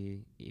say maybe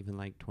even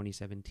like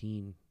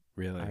 2017.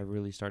 Really? I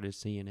really started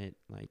seeing it.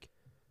 Like,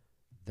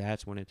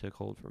 that's when it took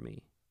hold for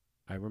me.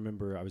 I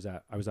remember I was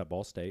at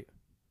Ball State.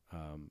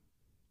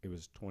 It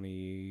was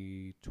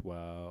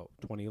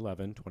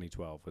 2011,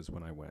 2012 was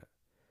when I went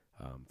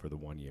for the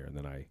 1 year, and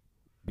then I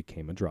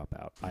became a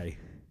dropout. I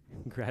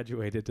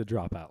graduated to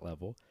dropout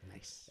level.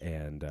 Nice.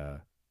 And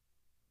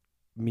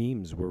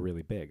memes were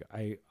really big.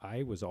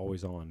 I was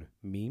always on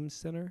Meme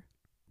Center,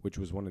 which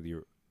was one of the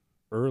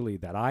early,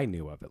 that I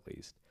knew of at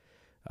least,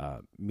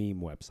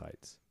 meme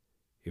websites.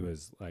 It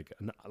was like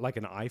an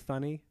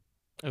iFunny.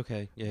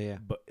 Okay. Yeah.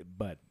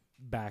 But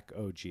back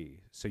OG.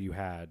 So you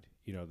had,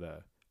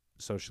 the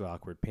Socially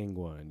Awkward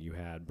Penguin, you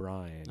had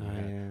Brian, you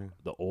had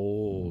the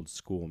old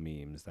school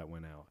memes that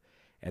went out.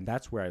 And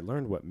that's where I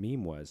learned what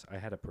meme was. I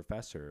had a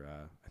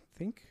professor, I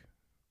think,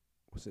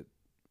 was it?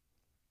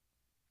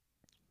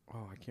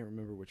 Oh, I can't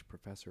remember which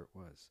professor it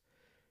was.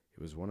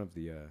 It was one of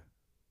the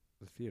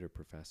theater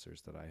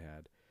professors that I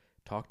had,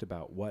 talked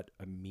about what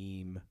a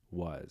meme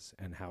was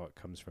and how it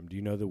comes from. Do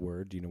you know the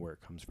word? Do you know where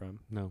it comes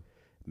from? No.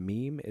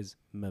 Meme is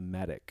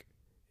mimetic.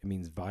 It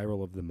means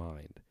viral of the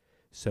mind.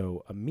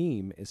 So a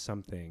meme is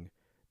something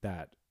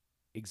that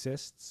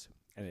exists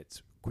and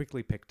it's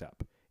quickly picked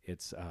up.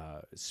 It's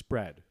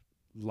spread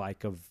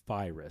like a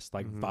virus,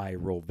 like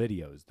viral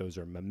videos. Those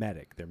are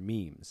mimetic. They're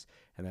memes.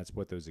 And that's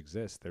what those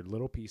exist. They're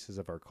little pieces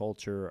of our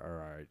culture or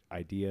our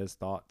ideas,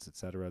 thoughts,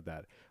 etc.,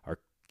 that are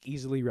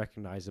easily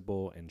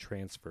recognizable and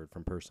transferred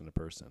from person to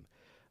person.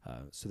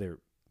 So they're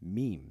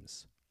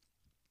memes.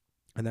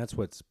 And that's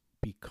what's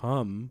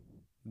become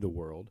the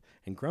world.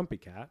 And Grumpy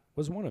Cat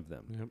was one of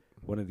them. Yep.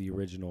 One of the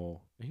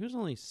original. He was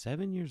only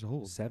 7 years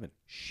old. 7.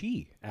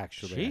 She,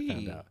 actually, She? I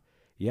found out.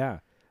 Yeah.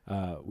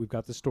 We've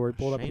got the story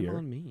pulled up Shame here.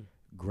 on me.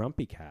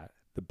 Grumpy Cat,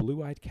 the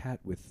blue-eyed cat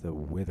with the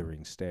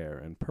withering stare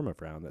and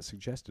permafrown that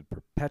suggested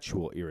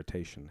perpetual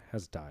irritation,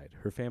 has died.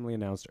 Her family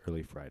announced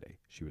early Friday.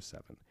 She was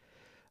 7.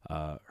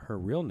 Her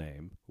real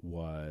name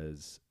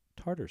was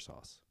Tartar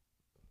Sauce.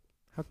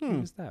 How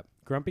cute is that?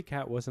 Grumpy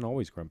Cat wasn't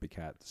always Grumpy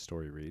Cat, the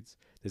story reads.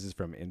 This is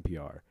from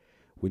NPR.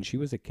 When she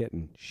was a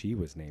kitten, she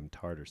was named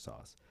Tartar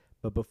Sauce.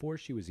 But before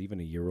she was even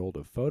a year old,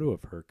 a photo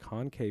of her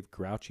concave,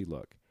 grouchy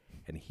look.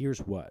 And here's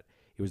what.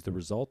 It was the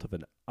result of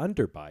an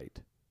underbite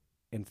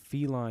and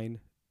feline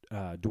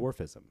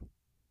dwarfism.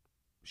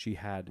 She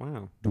had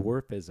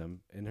dwarfism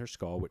in her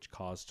skull, which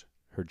caused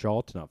her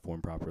jaw to not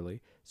form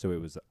properly. So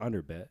it was an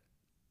underbit.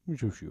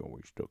 So she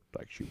always looked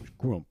like she was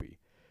grumpy.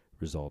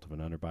 Result of an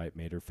underbite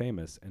made her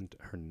famous, and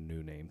her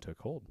new name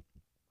took hold.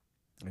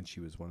 And she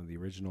was one of the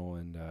original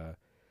and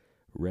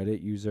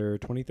Reddit user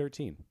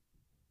 2013.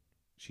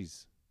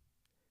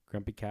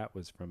 Grumpy Cat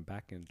was from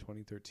back in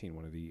 2013,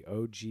 one of the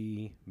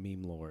OG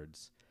meme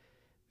lords.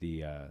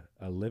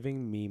 A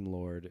living meme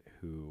lord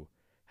who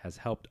has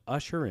helped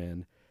usher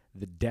in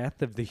the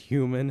death of the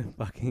human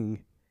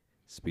fucking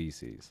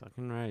species.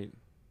 Fucking right.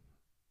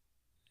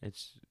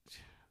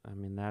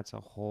 That's a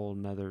whole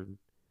nother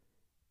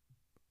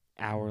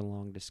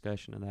hour-long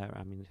discussion of that.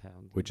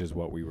 Which is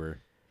what we were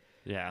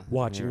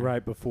watching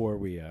right before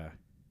we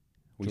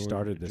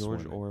started this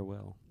George one.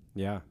 Orwell.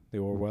 Yeah, the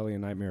Orwellian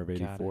Nightmare of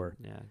 84.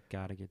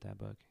 Gotta get that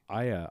book.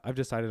 I've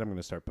decided I'm going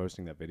to start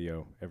posting that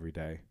video every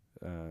day.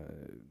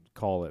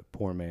 Call it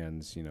poor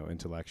man's,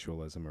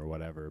 intellectualism or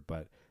whatever.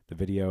 But the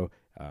video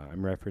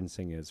I'm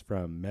referencing is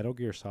from Metal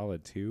Gear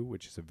Solid 2,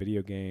 which is a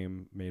video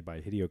game made by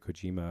Hideo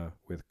Kojima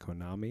with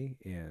Konami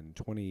in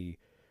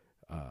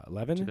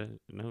 2011?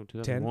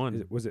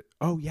 2001. Was it?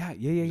 Oh, yeah.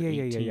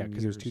 Yeah.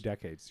 Because it was 2 years.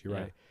 decades. You're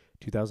right.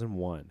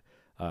 2001.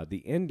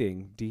 The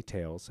ending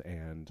details,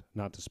 and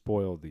not to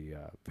spoil the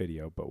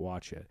video, but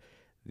watch it.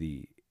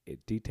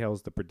 It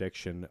details the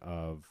prediction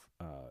of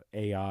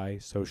AI,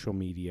 social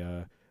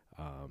media,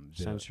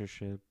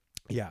 censorship.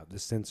 Yeah, the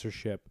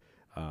censorship,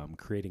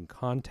 creating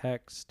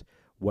context,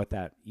 what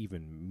that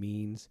even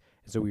means.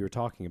 And so we were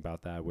talking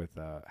about that with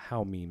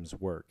how memes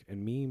work.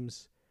 And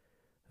memes,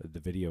 the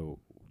video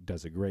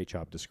does a great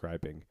job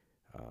describing,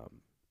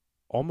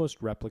 almost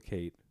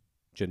replicate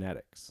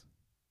genetics.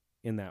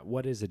 In that,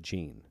 what is a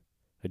gene?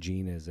 A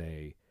gene is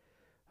a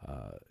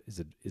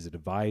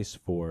device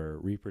for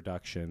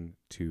reproduction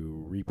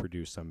to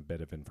reproduce some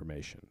bit of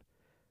information,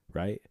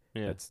 right?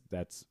 Yeah.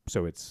 That's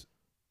so it's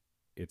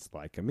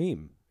like a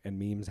meme, and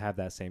memes have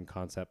that same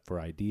concept for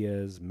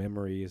ideas,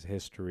 memories,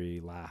 history,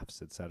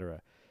 laughs,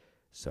 etc.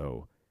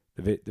 So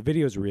the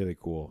video is really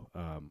cool.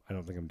 I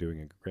don't think I'm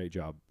doing a great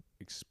job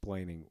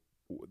explaining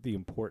the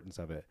importance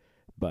of it,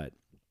 but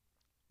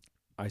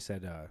I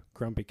said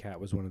Grumpy Cat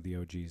was one of the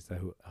OGs that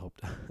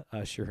helped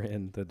usher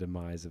in the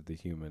demise of the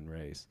human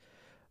race.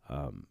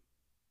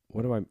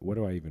 What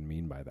do I even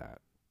mean by that?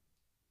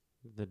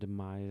 The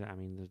demise.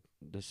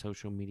 The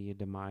social media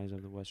demise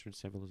of the Western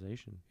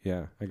civilization.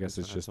 Yeah, I guess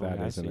it's just that,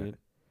 isn't it?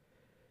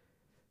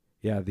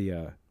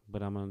 Yeah.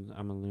 But I'm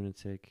a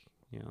lunatic,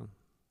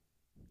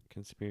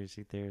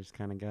 conspiracy theorist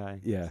kind of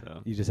guy. Yeah.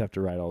 So. You just have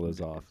to write all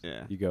those off.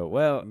 Yeah. You go,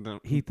 well,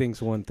 he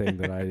thinks one thing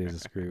that I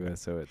disagree with,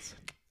 so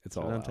it's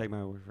all. Don't take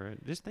my word for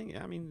it. Just think.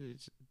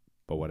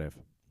 But what if?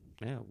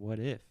 Yeah. What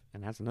if?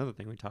 And that's another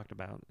thing we talked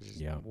about.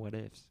 What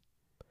ifs.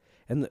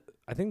 And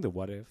I think the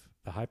what if,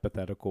 the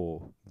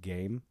hypothetical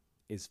game,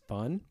 is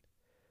fun.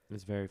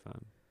 It's very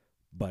fun.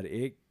 But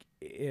if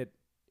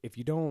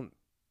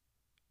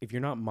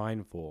you're not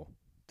mindful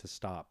to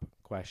stop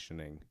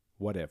questioning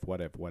what if,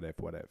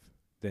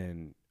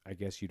 then I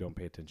guess you don't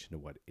pay attention to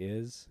what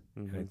is.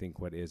 Mm-hmm. And I think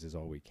what is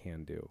all we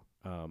can do.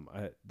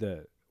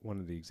 One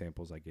of the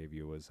examples I gave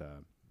you was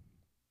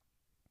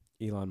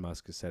Elon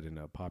Musk has said in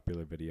a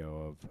popular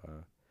video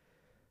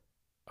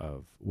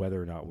of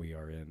whether or not we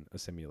are in a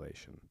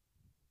simulation.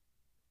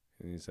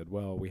 And he said,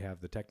 well, we have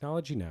the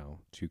technology now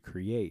to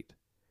create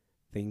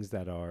things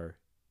that are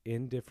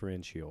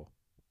indifferential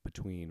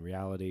between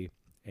reality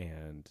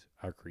and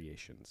our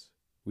creations.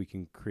 We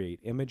can create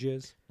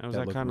images. Was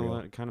that kind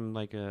of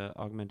like a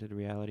augmented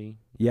reality?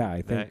 Yeah,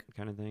 I think that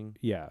kind of thing.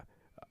 Yeah,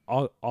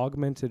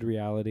 augmented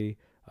reality.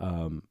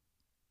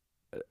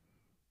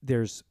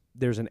 There's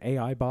an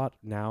AI bot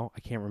now. I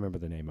can't remember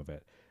the name of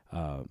it.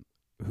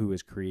 Who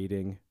is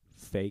creating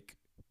fake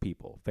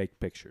people,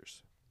 fake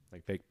pictures,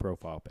 like fake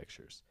profile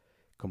pictures,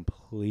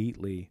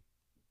 completely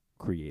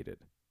created.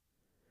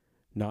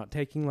 Not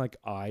taking like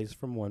eyes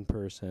from one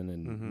person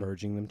and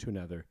merging them to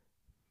another,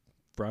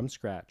 from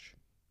scratch,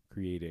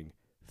 creating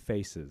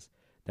faces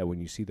that when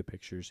you see the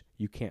pictures,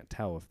 you can't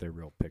tell if they're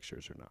real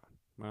pictures or not.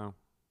 Wow.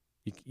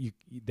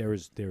 There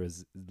is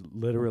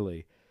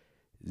literally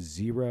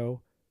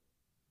zero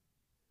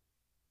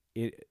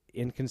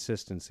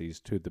inconsistencies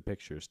to the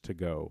pictures to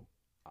go,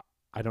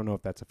 I don't know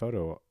if that's a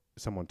photo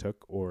someone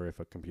took or if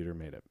a computer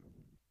made it.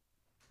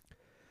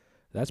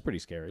 That's pretty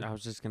scary. I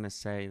was just gonna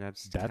say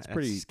that's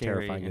pretty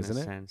scary terrifying, in isn't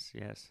a it? sense.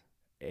 Yes.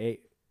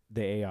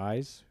 The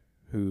AIs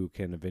who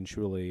can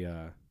eventually,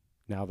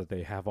 now that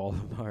they have all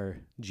of our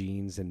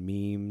genes and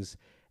memes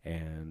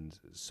and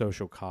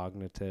social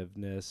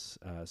cognitiveness,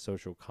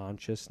 social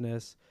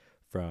consciousness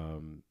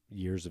from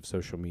years of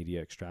social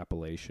media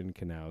extrapolation,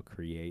 can now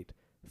create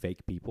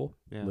fake people,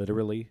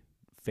 literally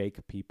fake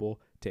people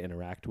to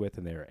interact with,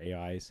 and they're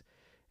AIs.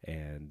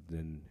 And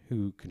then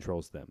who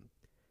controls them?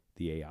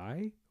 The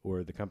AI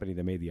or the company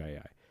that made the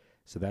AI?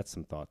 So that's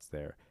some thoughts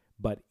there.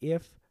 But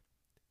if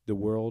the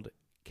world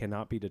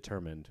cannot be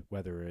determined,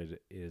 whether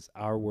it is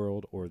our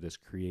world or this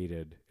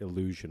created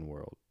illusion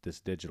world, this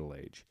digital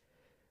age,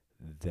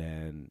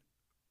 then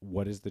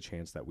what is the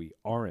chance that we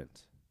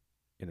aren't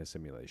in a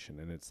simulation?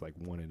 And it's like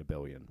 1 in a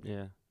billion.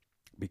 Yeah.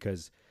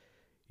 Because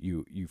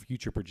you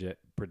future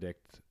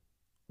predict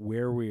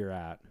where we are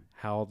at,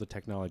 how the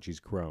technology's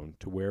grown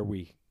to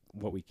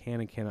what we can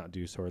and cannot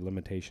do, so our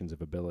limitations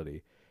of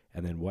ability,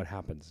 and then what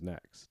happens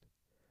next.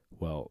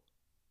 Well,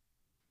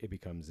 it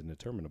becomes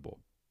indeterminable.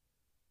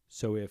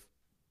 So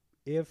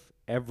if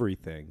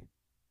everything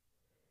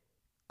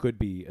could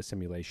be a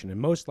simulation, and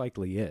most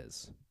likely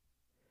is,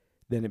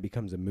 then it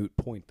becomes a moot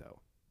point,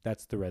 though.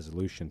 That's the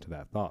resolution to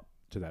that thought,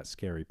 to that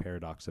scary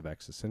paradox of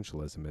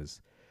existentialism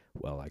is,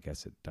 well, I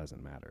guess it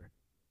doesn't matter.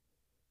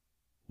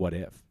 What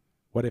if?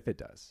 What if it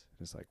does?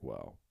 It's like,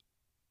 well,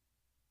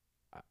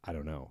 I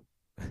don't know.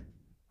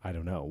 I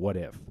don't know. What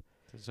if?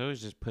 It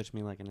always just puts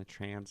me like in a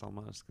trance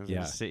almost, because I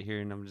just sit here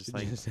and I'm just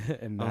like, just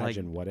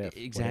imagine like, what if.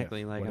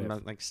 Exactly. What if, like I'm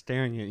not, like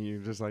staring at you,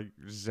 just like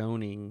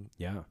zoning.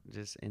 Yeah.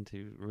 Just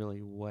into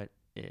really what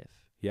if.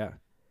 Yeah.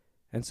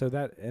 And so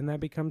that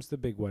becomes the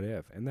big what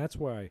if. And that's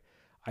why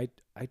I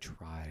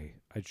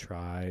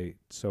try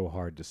so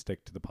hard to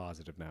stick to the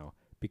positive now,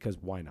 because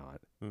why not?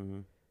 Mm-hmm.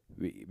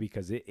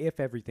 Because if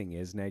everything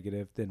is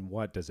negative, then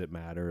what does it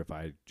matter if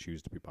I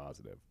choose to be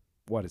positive?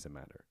 What does it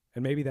matter?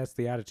 And maybe that's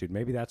the attitude.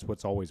 Maybe that's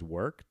what's always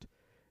worked,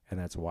 and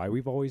that's why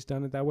we've always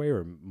done it that way,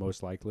 or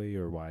most likely,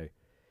 or why,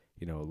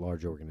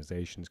 large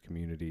organizations,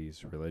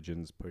 communities,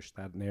 religions push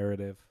that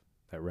narrative,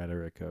 that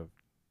rhetoric of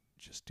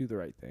just do the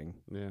right thing.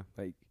 Yeah.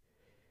 Like,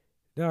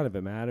 none of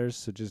it matters,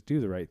 so just do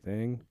the right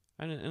thing.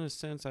 And in a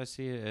sense, I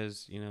see it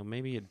as,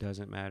 maybe it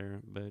doesn't matter,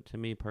 but to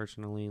me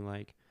personally,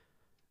 like,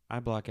 I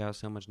block out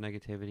so much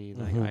negativity.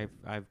 Like,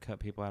 I've cut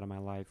people out of my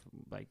life,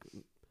 like,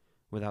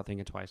 without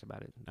thinking twice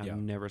about it. I've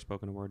never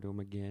spoken a word to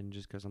them again,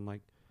 just because I'm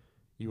like,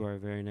 you are a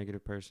very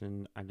negative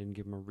person. I didn't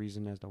give them a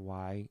reason as to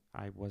why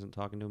I wasn't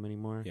talking to them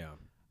anymore. Yeah.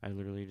 I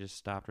literally just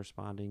stopped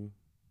responding,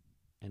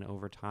 and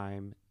over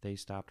time, they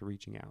stopped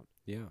reaching out.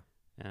 Yeah.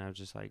 And I was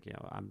just like,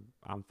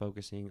 I'm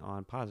focusing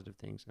on positive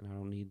things, and I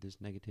don't need this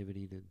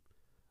negativity to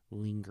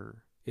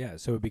linger. Yeah,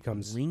 so it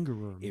becomes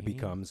lingerer. It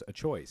becomes a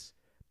choice.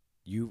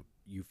 You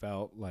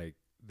felt like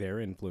their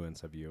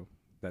influence of you,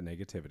 that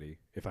negativity,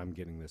 if I'm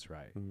getting this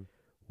right,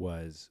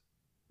 was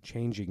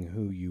changing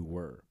who you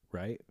were,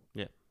 right?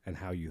 Yeah. And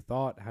how you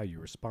thought, how you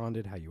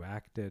responded, how you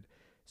acted.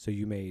 So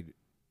you made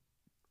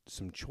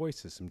some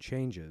choices, some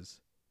changes,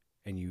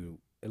 and you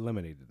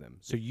eliminated them.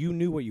 So you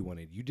knew what you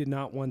wanted. You did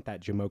not want that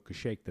Jamocha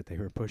shake that they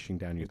were pushing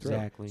down your throat.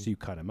 Exactly. So you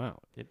cut them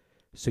out. Yep.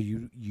 So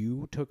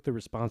you took the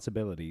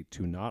responsibility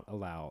to not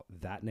allow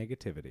that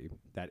negativity,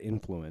 that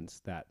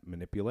influence, that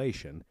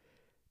manipulation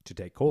to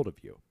take hold of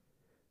you.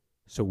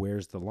 So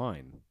where's the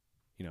line?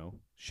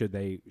 Should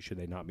they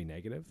not be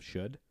negative?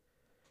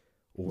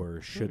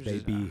 Or should they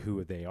be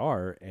who they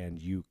are,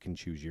 and you can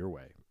choose your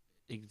way?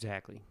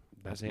 Exactly.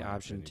 That's the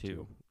option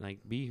two. Like,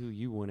 be who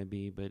you want to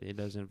be, but it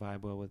doesn't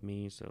vibe well with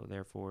me, so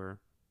therefore,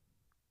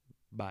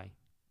 bye.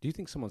 Do you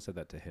think someone said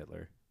that to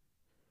Hitler?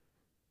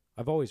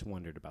 I've always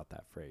wondered about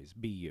that phrase,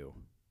 be you.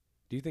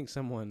 Do you think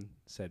someone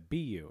said, be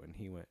you, and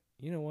he went,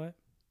 you know what?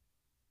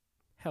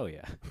 Hell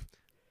yeah.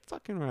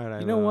 Fucking right.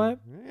 You know what?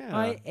 Yeah.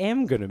 I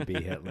am going to be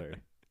Hitler.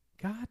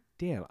 God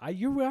damn.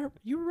 You're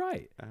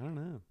right. I don't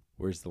know.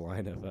 Where's the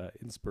line of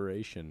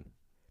inspiration?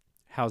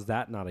 How's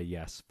that not a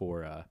yes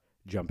for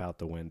jump out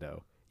the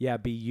window? Yeah,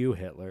 be you,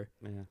 Hitler.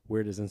 Yeah.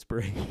 Where does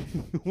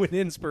inspiration, when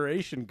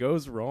inspiration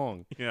goes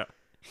wrong? Yeah.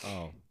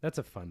 Oh, that's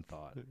a fun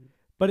thought.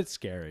 But it's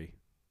scary.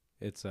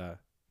 It's, are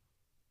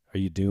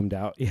you doomed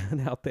out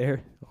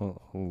there? Oh,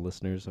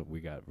 listeners,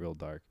 we got real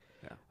dark.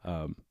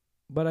 Yeah.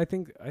 But I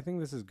think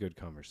this is good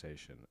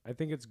conversation. I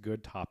think it's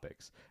good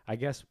topics. I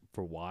guess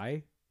for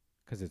why?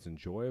 Because it's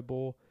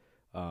enjoyable.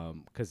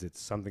 Because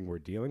it's something we're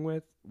dealing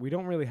with. We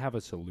don't really have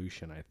a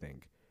solution, I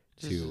think,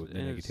 to the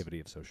negativity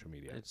of social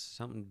media. It's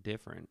something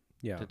different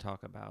to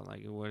talk about.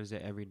 Like, what is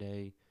it every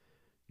day?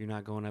 You're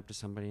not going up to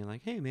somebody and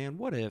like, hey, man,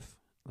 what if?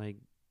 Like,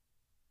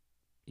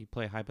 you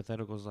play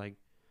hypotheticals like,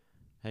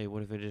 hey,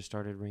 what if it just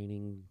started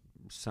raining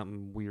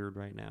something weird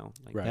right now?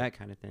 Like that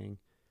kind of thing.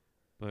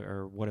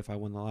 Or what if I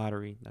won the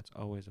lottery? That's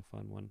always a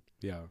fun one.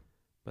 Yeah.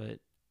 But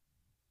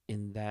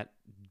in that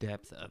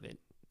depth of it,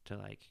 to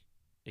like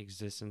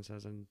existence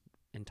as an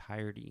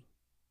entirety,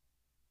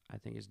 I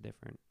think is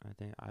different. I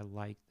think I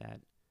like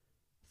that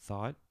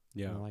thought.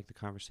 Yeah. I like the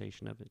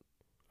conversation of it.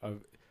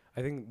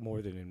 I think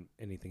more than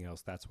anything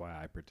else, that's why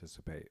I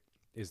participate,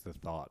 is the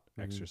thought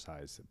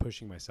exercise,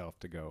 pushing myself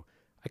to go,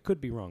 I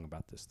could be wrong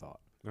about this thought.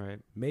 Right.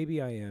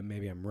 Maybe I am,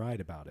 maybe I'm right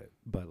about it,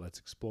 but let's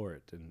explore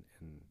it and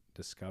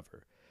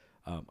discover.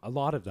 A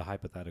lot of the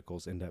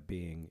hypotheticals end up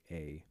being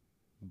a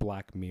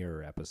Black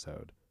Mirror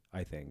episode,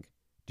 I think.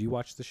 Do you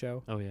watch the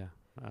show? Oh, yeah.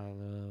 I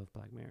love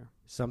Black Mirror.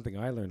 Something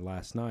I learned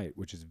last night,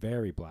 which is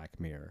very Black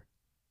Mirror,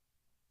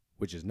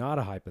 which is not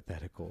a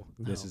hypothetical.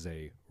 No. This is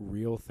a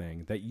real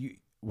thing that you,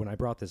 when I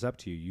brought this up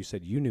to you, you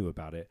said you knew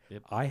about it.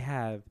 Yep. I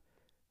have,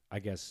 I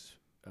guess,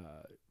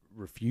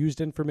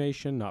 refused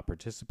information, not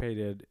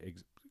participated,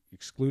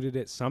 excluded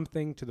it,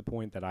 something to the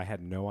point that I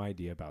had no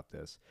idea about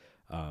this.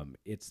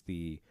 It's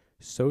the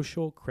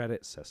social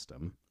credit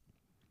system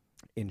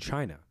in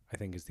China, I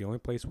think, is the only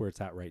place where it's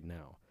at right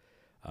now.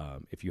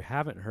 If you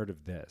haven't heard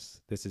of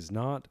this, this is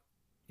not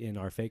in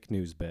our fake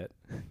news bit.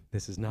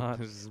 This is not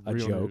a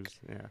joke.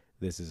 Yeah.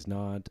 This is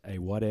not a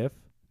what if.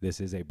 This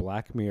is a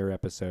Black Mirror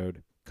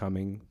episode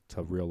coming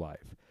to real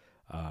life.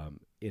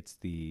 It's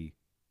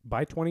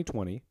by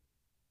 2020,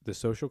 the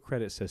social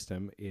credit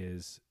system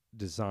is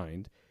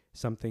designed,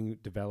 something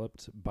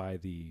developed by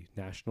the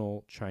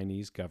national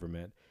Chinese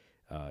government.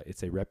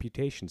 It's a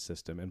reputation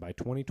system, and by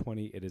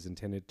 2020, it is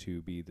intended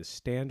to be the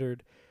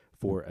standard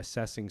for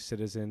assessing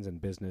citizens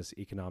and business,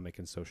 economic,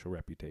 and social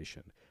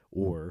reputation,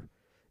 or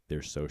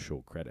their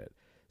social credit.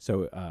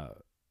 So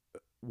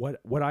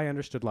what I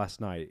understood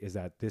last night is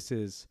that this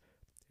is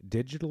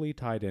digitally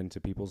tied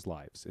into people's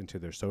lives, into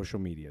their social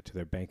media, to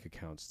their bank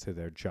accounts, to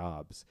their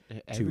jobs,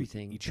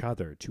 everything, to each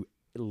other, to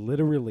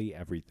literally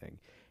everything.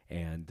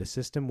 And the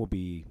system will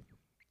be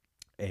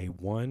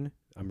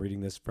I'm reading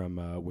this from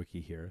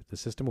Wiki here. The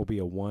system will be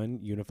a one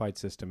unified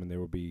system, and there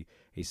will be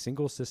a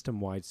single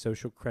system-wide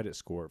social credit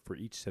score for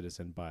each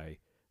citizen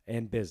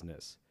and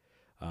business.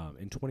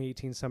 In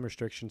 2018, some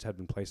restrictions had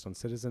been placed on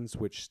citizens,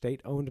 which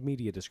state-owned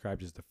media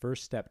described as the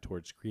first step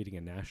towards creating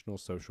a national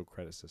social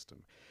credit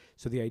system.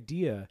 So the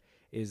idea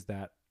is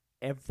that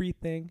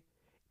everything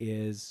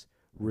is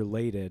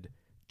related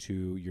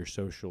to your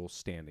social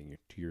standing,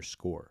 to your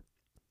score.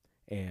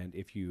 And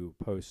if you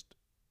post,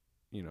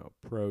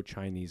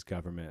 pro-Chinese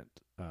government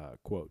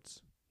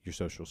quotes, your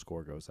social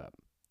score goes up.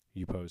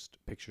 You post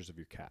pictures of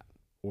your cat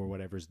or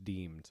whatever's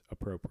deemed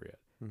appropriate,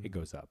 it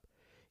goes up.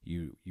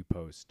 You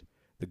post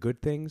the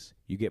good things,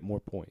 you get more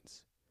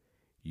points.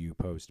 You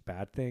post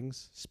bad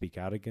things, speak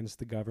out against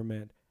the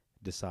government,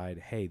 decide,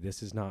 hey,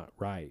 this is not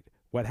right.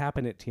 What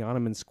happened at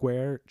Tiananmen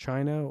Square,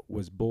 China,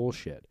 was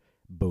bullshit.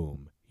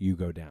 Boom, you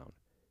go down.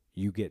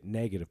 You get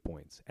negative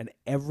points, and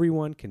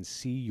everyone can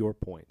see your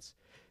points.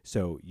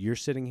 So you're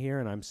sitting here,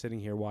 and I'm sitting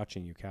here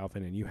watching you,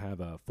 Calvin, and you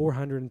have a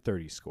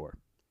 430 score,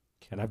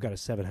 and I've got a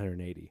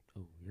 780.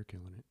 Oh, you're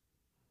killing it.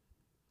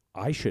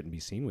 I shouldn't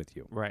be seen with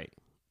you. Right.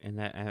 And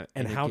that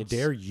and how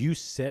dare you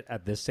sit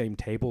at this same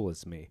table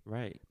as me?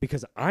 Right.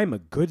 Because I'm a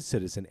good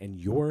citizen and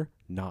you're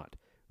not.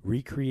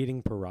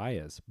 Recreating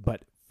pariahs,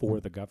 but for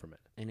the government.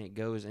 And it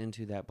goes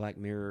into that Black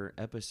Mirror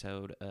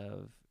episode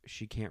of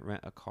she can't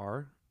rent a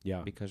car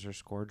because her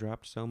score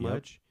dropped so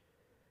much.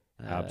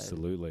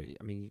 Absolutely.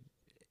 I mean,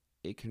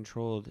 it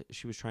controlled.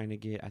 She was trying to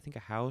get, I think, a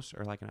house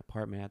or like an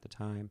apartment at the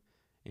time,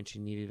 and she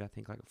needed, I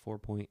think, like a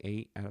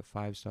 4.8 out of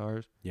 5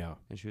 stars. Yeah.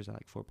 And she was at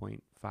like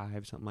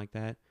 4.5, something like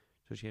that.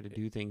 So she had to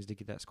do things to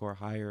get that score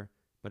higher.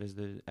 But as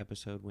the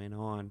episode went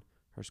on,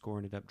 her score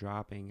ended up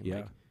dropping. And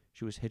like,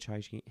 she was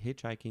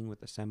hitchhiking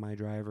with a semi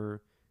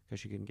driver because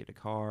she couldn't get a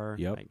car.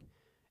 Yep.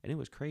 And it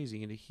was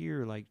crazy. And to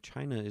hear like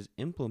China is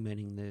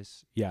implementing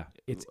this. Yeah,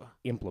 it's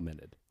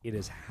implemented. It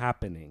is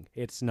happening.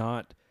 It's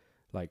not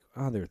like,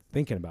 they're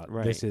thinking about it.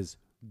 Right. This is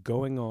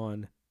going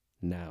on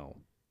now.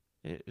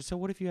 So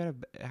what if you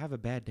have a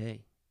bad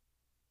day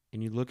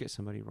and you look at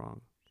somebody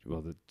wrong?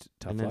 Well,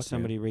 tough luck, and then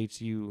somebody rates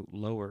you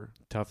lower.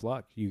 Tough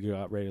luck. You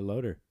got rated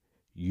lower.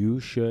 You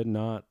should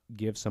not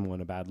give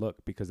someone a bad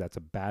look because that's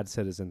a bad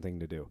citizen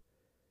thing to do.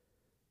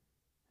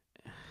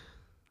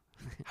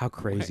 How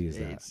crazy is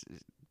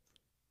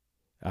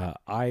that?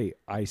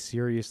 I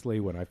seriously,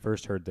 when I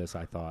first heard this,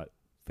 I thought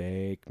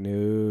fake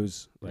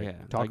news.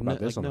 Talk about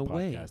this on the podcast.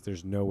 Way.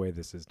 There's no way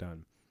this is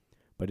done,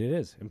 but it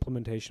is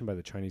implementation by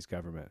the Chinese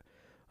government.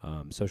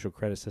 Social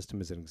credit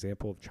system is an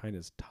example of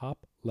China's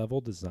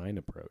top-level design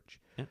approach.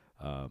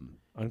 Yeah.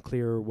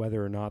 Unclear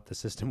whether or not the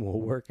system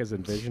will work as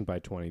envisioned by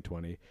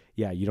 2020.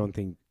 Yeah, you don't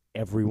think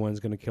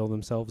everyone's going to kill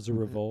themselves as a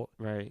revolt?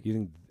 Right. You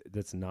think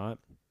that's not?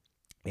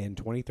 In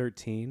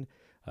 2013,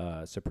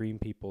 Supreme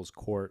People's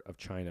Court of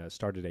China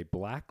started a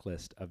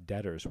blacklist of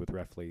debtors with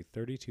roughly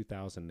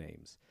 32,000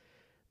 names.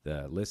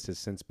 The list has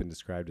since been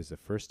described as a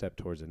first step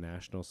towards a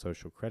national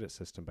social credit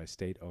system by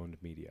state-owned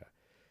media.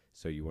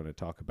 So you want to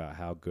talk about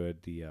how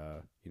good the,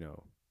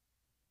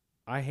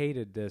 I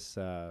hated this,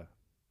 the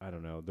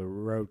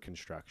road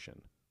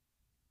construction.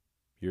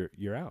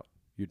 You're out.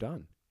 You're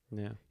done.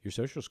 Yeah. Your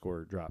social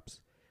score drops.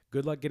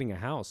 Good luck getting a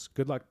house.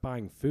 Good luck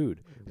buying food.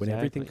 Exactly. When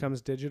everything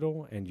comes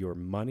digital and your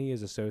money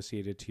is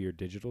associated to your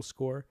digital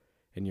score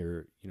and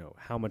your,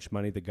 how much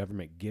money the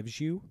government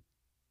gives you,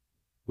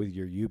 with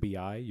your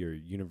UBI, your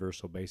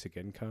universal basic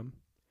income,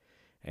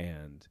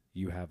 and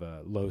you have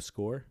a low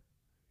score,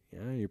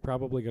 yeah, you're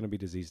probably going to be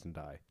diseased and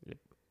die. Yep.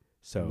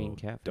 So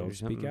don't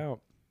speak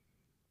out.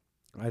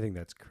 I think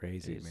that's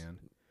crazy,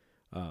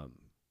 man.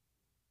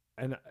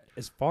 And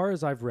as far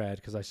as I've read,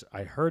 because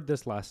I heard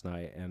this last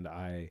night and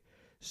I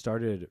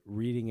started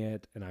reading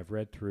it, and I've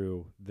read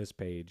through this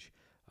page,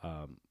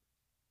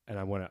 and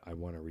I want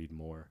to read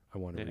more. I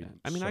want to read.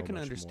 I mean, I can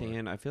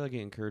understand. More. I feel like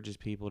it encourages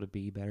people to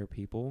be better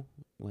people,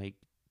 like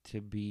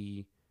to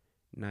be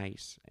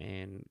nice,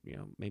 and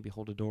maybe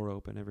hold a door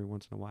open every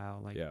once in a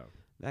while, like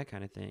that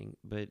kind of thing.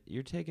 But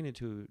you're taking it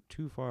to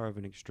too far of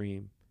an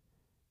extreme,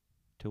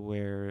 to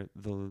where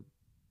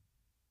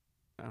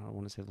I don't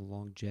want to say the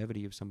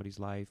longevity of somebody's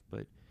life,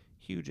 but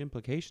huge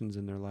implications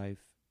in their life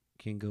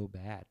can go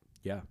bad.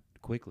 Yeah.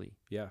 Quickly.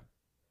 Yeah.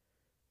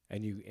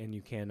 And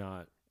you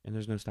cannot. And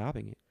there's no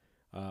stopping it.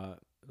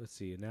 Let's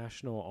see. A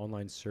national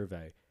online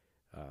survey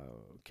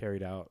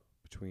carried out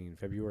between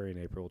February and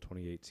April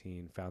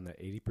 2018 found that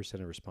 80%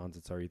 of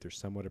respondents are either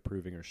somewhat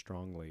approving or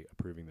strongly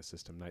approving the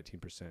system.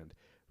 19%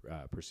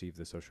 perceived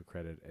the social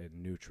credit in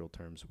neutral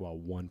terms, while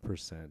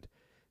 1%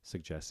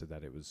 suggested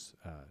that it was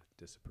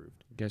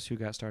disapproved. Guess who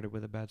got started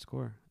with a bad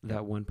score? Yeah.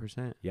 That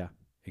 1%. Yeah,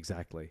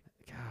 exactly.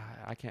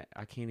 God,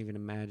 I can't even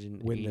imagine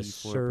when 84% the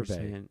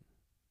survey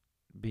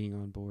being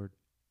on board.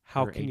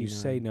 How can 89. You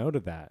say no to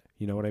that?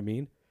 You know what I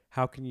mean?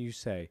 How can you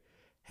say,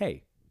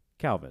 "Hey,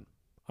 Calvin,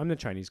 I'm the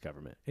Chinese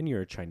government, and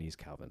you're a Chinese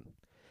Calvin,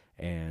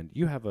 and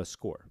you have a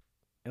score,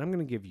 and I'm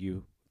going to give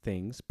you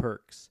things,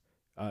 perks,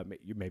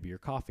 maybe your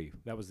coffee."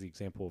 That was the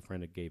example a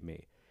friend gave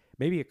me.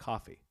 Maybe a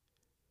coffee.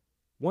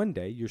 One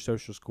day, your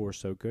social score is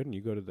so good, and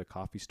you go to the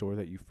coffee store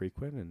that you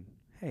frequent, and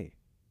hey,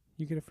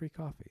 you get a free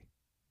coffee.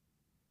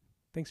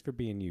 Thanks for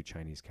being you,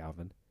 Chinese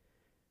Calvin.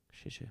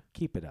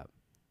 Keep it up.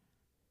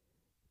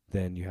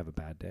 Then you have a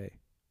bad day.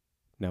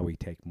 Now we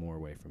take more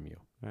away from you.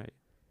 Right.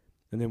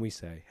 And then we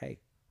say,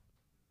 hey,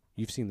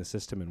 you've seen the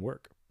system in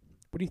work.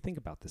 What do you think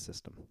about the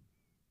system?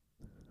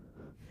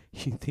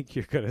 You think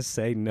you're going to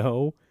say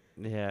no?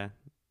 Yeah.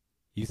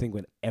 You think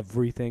when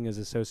everything is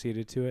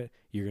associated to it,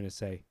 you're going to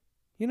say,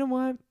 you know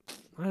what?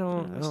 I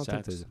don't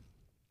think this.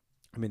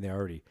 I mean, they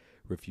already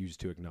refuse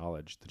to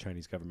acknowledge, the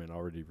Chinese government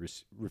already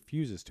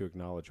refuses to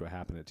acknowledge what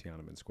happened at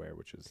Tiananmen Square,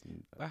 which is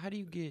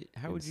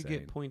how would you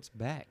get points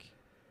back?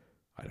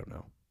 I don't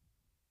know.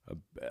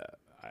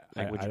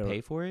 Would you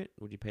pay for it?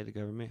 Would you pay the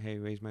government? Hey,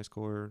 raise my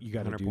score. You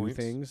got to do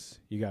things.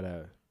 You got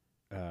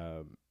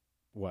to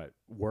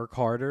work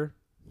harder.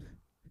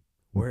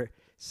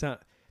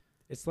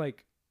 It's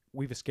like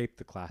we've escaped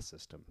the class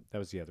system. That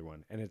was the other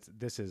one, and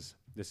this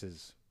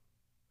is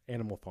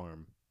Animal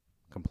Farm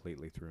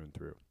completely through and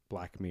through.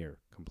 Black Mirror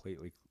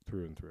completely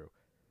through and through.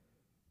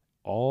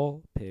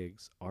 All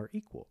pigs are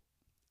equal,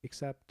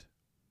 except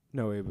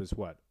it was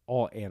what?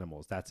 All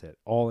animals. That's it.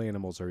 All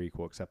animals are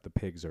equal, except the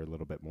pigs are a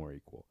little bit more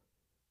equal.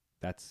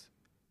 That's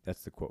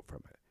the quote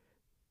from it.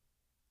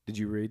 Did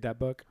you read that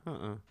book?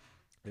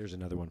 There's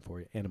another one for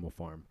you. Animal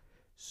Farm.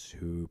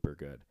 Super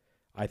good.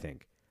 I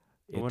think.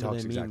 It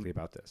talks exactly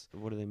about this.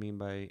 What do they mean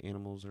by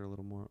animals are a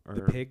little more?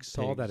 The pigs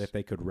saw that if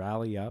they could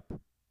rally up,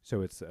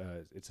 so it's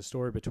a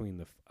story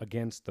between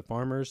against the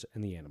farmers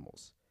and the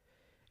animals.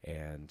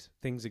 And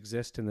things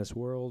exist in this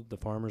world. The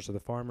farmers are the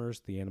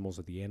farmers. The animals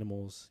are the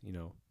animals.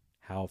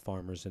 How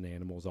farmers and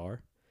animals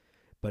are.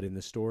 But in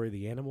the story,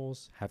 the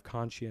animals have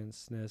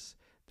consciousness.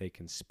 They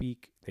can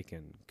speak. They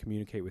can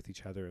communicate with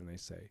each other. And they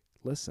say,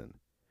 listen,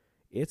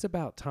 it's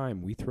about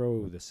time we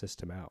throw the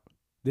system out.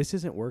 This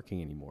isn't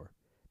working anymore.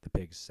 The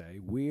pigs say,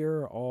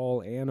 we're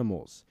all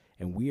animals,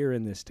 and we're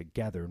in this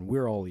together, and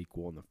we're all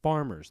equal. And the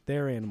farmers,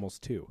 they're animals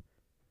too.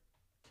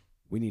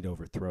 We need to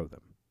overthrow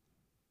them.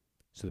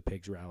 So the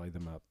pigs rally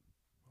them up,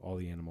 all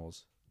the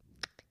animals,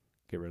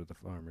 get rid of the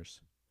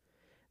farmers.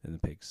 And the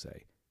pigs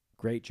say,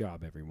 great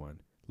job, everyone.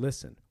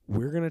 Listen,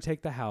 we're going to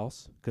take the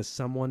house because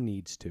someone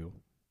needs to.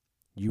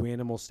 You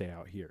animals stay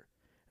out here.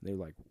 And they're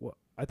like, what?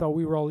 I thought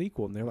we were all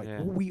equal. And they're like,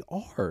 well, we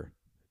are.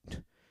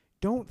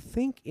 Don't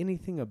think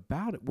anything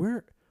about it.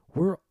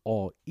 We're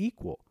all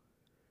equal.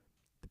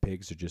 The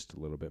pigs are just a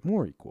little bit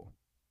more equal.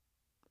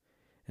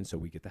 And so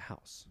we get the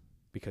house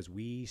because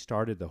we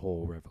started the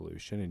whole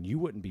revolution and you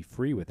wouldn't be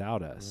free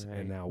without us. Right.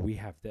 And now we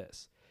have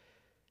this.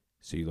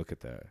 So you look at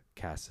the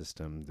caste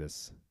system,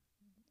 this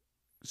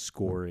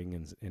scoring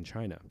in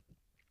China.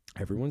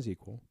 Everyone's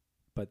equal,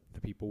 but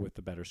the people with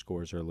the better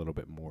scores are a little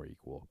bit more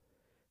equal.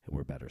 And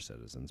we're better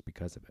citizens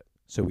because of it.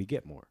 So we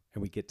get more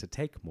and we get to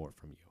take more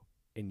from you.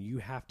 And you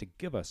have to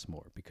give us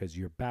more because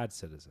you're bad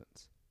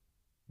citizens.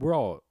 We're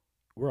all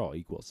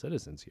equal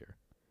citizens here.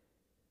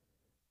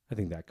 I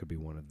think that could be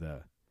one of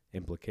the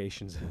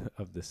implications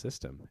of the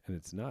system, and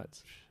it's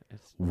nuts.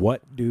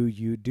 What do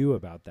you do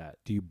about that?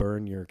 Do you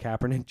burn your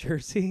Kaepernick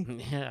jersey?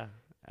 Yeah.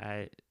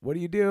 What do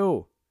you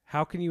do?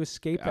 How can you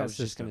escape that system? I was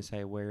just going to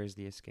say, where is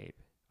the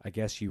escape? I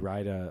guess you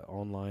write an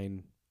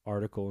online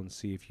article and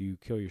see if you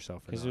kill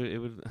yourself or not.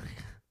 Because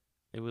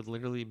it would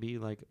literally be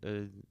like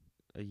a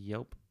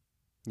Yelp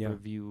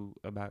review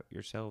about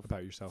yourself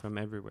from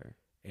everywhere.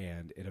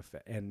 and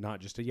and not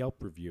just a Yelp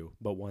review,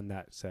 but one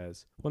that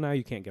says, well, now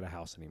you can't get a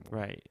house anymore.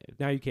 Right.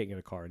 Now you can't get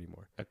a car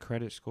anymore. A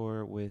credit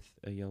score with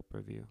a Yelp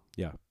review.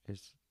 Yeah.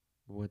 Is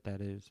what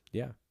that is.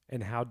 Yeah.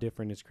 And how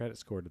different is credit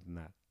score than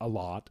that? A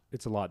lot.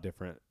 It's a lot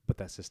different, but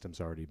that system's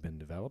already been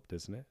developed,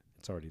 isn't it?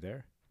 It's already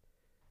there.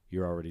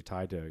 You're already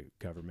tied to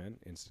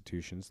government,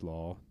 institutions,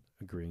 law,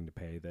 agreeing to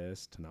pay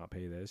this, to not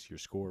pay this, your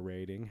score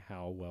rating,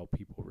 how well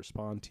people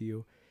respond to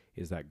you.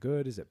 Is that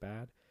good? Is it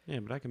bad? Yeah,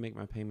 but I can make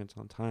my payments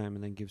on time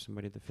and then give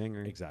somebody the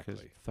finger. Exactly.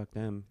 'Cause fuck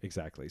them.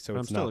 Exactly. So But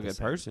I'm it's still not a good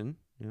person,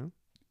 you know?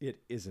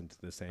 It isn't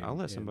the same. I'll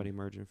let somebody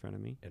merge in front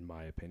of me. In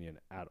my opinion,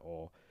 at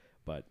all.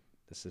 But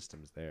the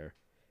system's there.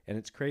 And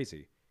it's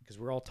crazy because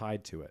we're all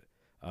tied to it.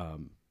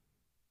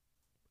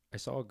 I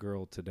saw a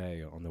girl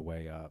today on the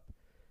way up,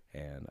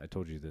 and I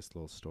told you this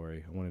little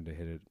story. I wanted to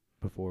hit it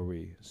before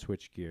we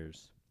switch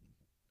gears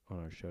on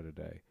our show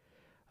today,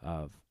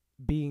 of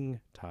being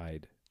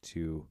tied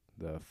to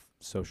the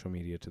social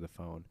media, to the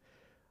phone.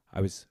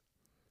 I was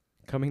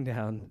coming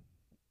down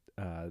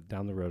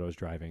the road. I was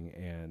driving,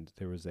 and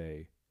there was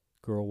a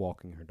girl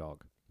walking her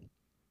dog.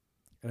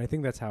 And I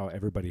think that's how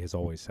everybody has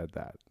always said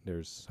that.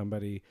 There's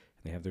somebody,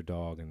 and they have their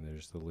dog, and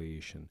there's the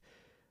leash, and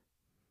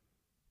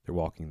they're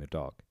walking the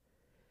dog.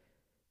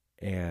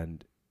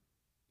 And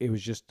it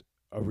was just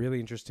a really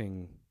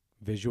interesting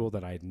visual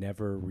that I'd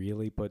never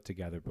really put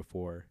together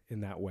before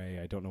in that way.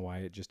 I don't know why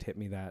it just hit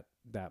me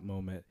that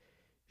moment.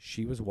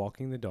 She was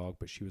walking the dog,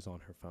 but she was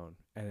on her phone.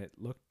 And it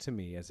looked to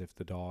me as if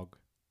the dog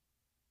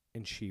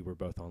and she were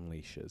both on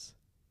leashes.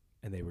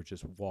 And they were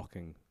just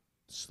walking,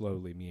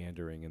 slowly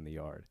meandering in the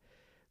yard.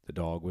 The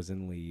dog was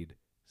in lead,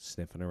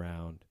 sniffing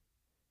around,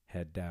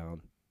 head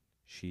down.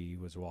 She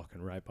was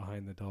walking right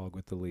behind the dog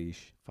with the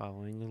leash.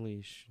 Following the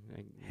leash.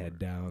 Head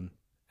down.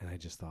 And I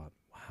just thought,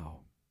 wow,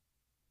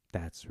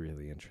 that's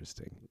really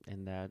interesting.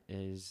 And that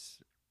is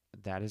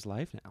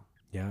life now.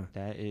 Yeah.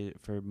 That is,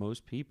 for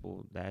most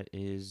people, that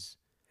is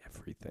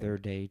everything. Their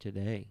day to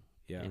day.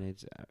 Yeah. And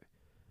it's,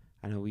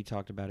 I know we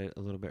talked about it a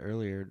little bit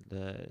earlier,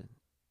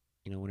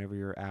 whenever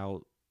you're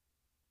out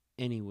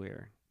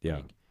anywhere. Yeah.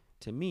 Like,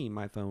 to me,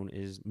 my phone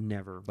is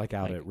never like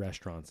out at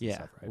restaurants and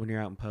stuff, right? When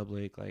you're out in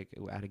public, like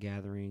at a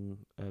gathering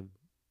of,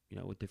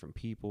 with different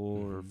people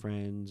or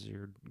friends,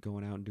 you're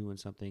going out and doing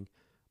something,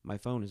 my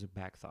phone is a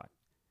back thought.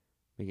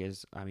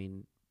 Because,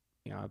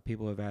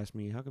 people have asked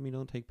me, how come you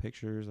don't take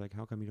pictures? Like,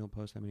 how come you don't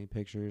post that many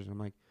pictures? And I'm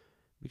like,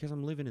 because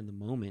I'm living in the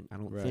moment. I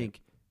don't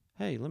think,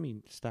 hey, let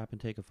me stop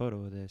and take a photo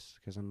of this.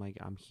 Because I'm like,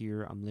 I'm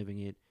here, I'm living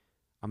it,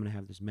 I'm going to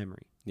have this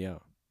memory. Yeah.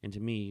 And to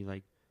me,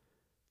 like,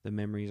 the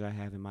memories I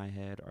have in my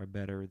head are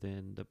better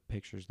than the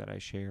pictures that I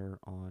share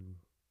on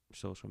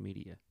social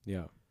media.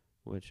 Yeah.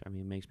 Which,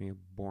 makes me a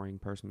boring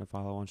person to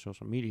follow on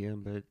social media,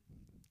 but...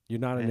 You're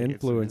not an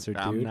influencer, dude.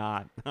 I'm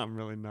not. I'm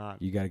really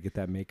not. You got to get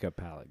that makeup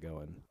palette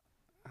going.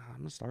 I'm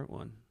going to start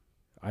one.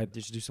 I'd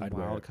just do some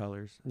wild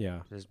colors.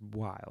 Yeah. Just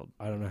wild.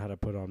 I don't know how to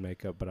put on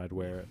makeup, but I'd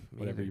wear it.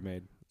 Whatever you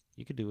made.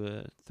 You could do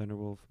a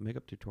Thunderwolf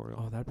makeup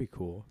tutorial. Oh, that'd be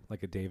cool.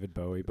 Like a David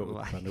Bowie, but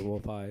with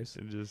Thunderwolf eyes.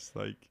 And just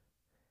like...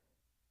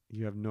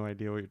 You have no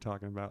idea what you're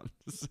talking about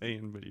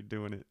saying, but you're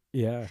doing it.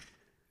 Yeah.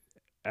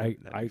 That'd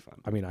be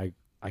fun.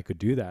 I could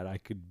do that. I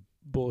could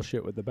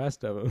bullshit with the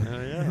best of them.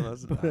 Oh, yeah.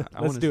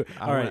 Let's do it.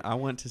 All right. I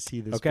want to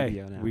see this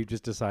video now. We've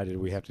just decided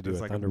we have to do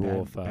a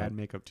Thunderwolf. Bad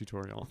makeup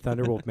tutorial.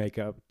 Thunderwolf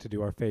makeup to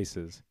do our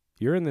faces.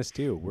 You're in this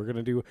too.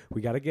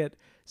 We got to get,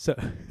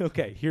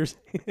 okay, here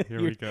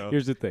we go.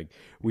 Here's the thing.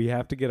 We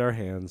have to get our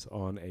hands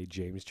on a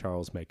James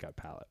Charles makeup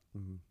palette.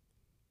 Mm-hmm.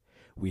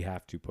 We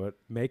have to put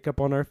makeup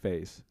on our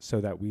face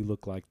so that we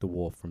look like the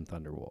wolf from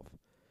Thunderwolf.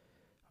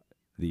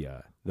 The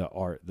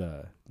art,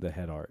 the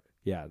head art.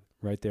 Yeah,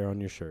 right there on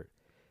your shirt.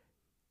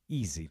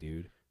 Easy,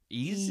 dude.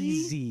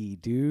 Easy,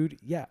 dude.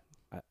 Yeah.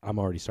 I'm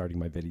already starting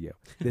my video.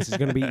 This is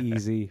going to be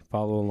easy.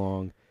 Follow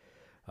along.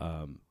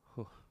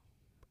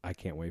 I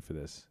can't wait for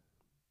this.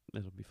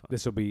 It'll be fun.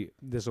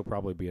 This will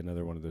probably be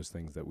another one of those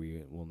things that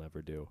we will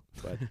never do,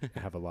 but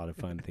have a lot of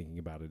fun thinking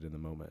about it in the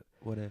moment.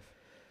 What if?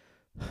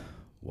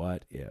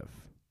 What if?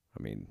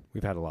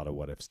 We've had a lot of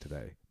what ifs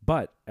today.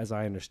 But as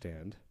I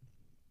understand,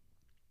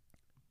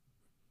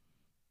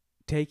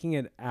 taking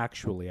it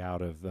actually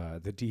out of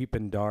the deep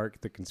and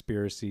dark, the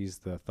conspiracies,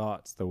 the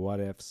thoughts, the what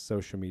ifs,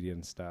 social media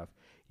and stuff,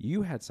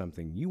 you had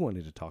something you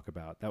wanted to talk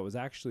about that was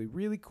actually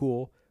really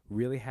cool,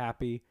 really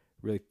happy,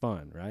 really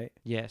fun, right?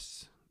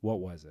 Yes. What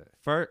was it?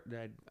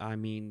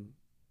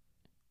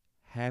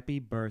 Happy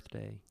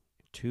birthday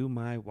to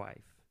my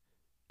wife.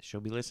 She'll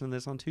be listening to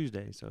this on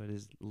Tuesday, so it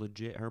is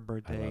legit her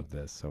birthday. I love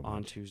this so much.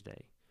 On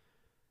Tuesday.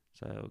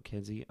 So,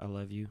 Kenzie, I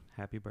love you.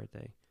 Happy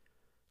birthday.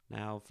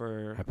 Now,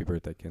 Happy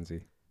birthday,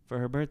 Kenzie. For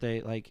her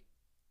birthday, like,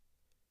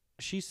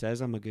 she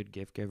says I'm a good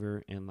gift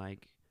giver, and,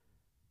 like,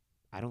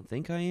 I don't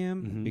think I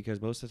am,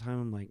 because most of the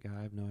time I'm like,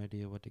 I have no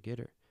idea what to get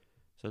her.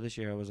 So this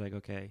year I was like,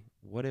 okay,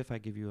 what if I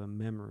give you a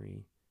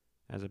memory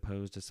as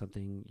opposed to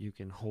something you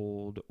can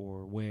hold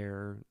or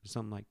wear,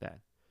 something like that.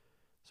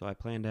 So I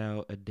planned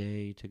out a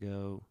day to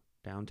go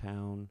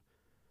downtown,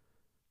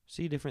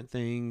 see different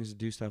things,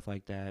 do stuff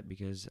like that,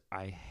 because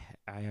I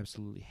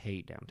absolutely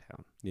hate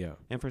downtown. Yeah.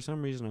 And for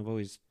some reason, I've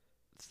always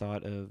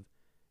thought of,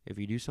 if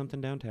you do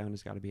something downtown,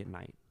 it's got to be at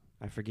night.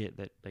 I forget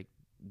that, like,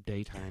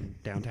 daytime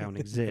downtown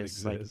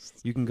exists. Like,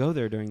 you can go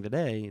there during the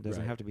day. It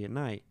doesn't have to be at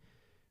night.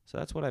 So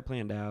that's what I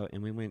planned out.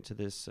 And we went to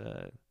this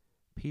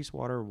Peace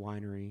Water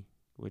Winery,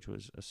 which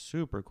was a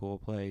super cool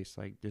place.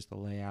 Like, just the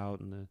layout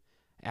and the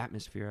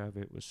atmosphere of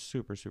it was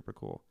super, super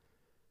cool.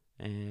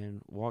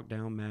 And walked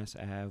down Mass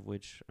Ave,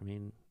 which, I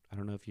mean, I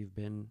don't know if you've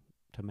been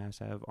to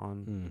Mass Ave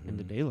in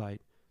the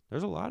daylight.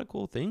 There's a lot of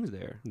cool things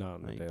there. No,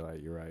 in the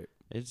daylight, you're right.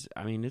 It's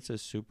a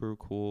super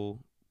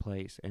cool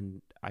place,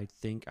 and I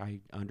think I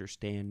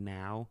understand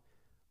now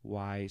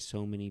why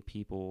so many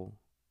people,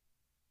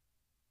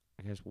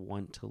 I guess,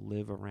 want to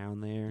live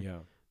around there. Yeah.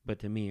 But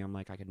to me, I'm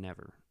like, I could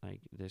never.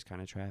 Like, this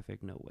kind of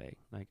traffic, no way.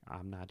 Like,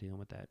 I'm not dealing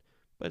with that.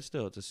 But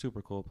still, it's a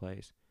super cool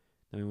place.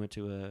 Then we went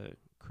to a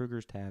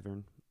Kruger's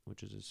Tavern,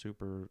 which is a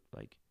super,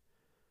 like,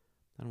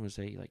 I don't want to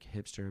say, like,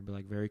 hipster, but,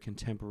 like, very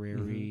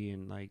contemporary,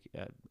 and, like,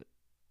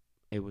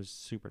 it was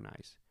super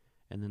nice.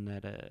 And then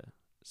that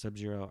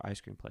Sub-Zero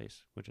ice cream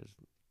place, which is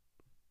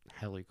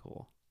helly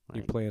cool. Like,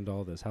 you planned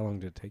all this. How long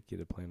did it take you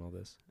to plan all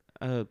this?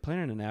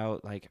 Planning it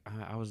out, like,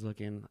 I was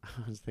thinking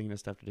of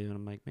stuff to do, and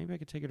I'm like, maybe I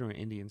could take her to an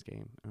Indians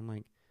game. And I'm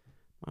like,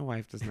 my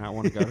wife does not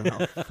want to go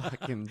to a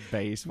fucking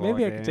baseball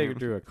Maybe game. I could take her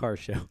to a car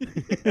show.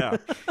 Yeah.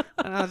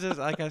 And I was just,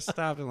 like, I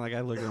stopped and, like,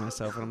 I looked at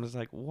myself, and I'm just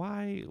like,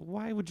 why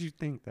would you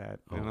think that?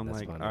 And I'm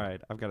like, funny. All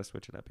right, I've got to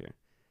switch it up here.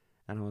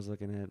 And I was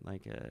looking at,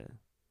 like,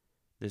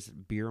 this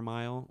beer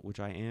mile, which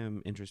I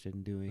am interested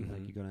in doing.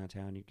 Like, you go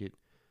downtown, you get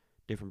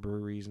different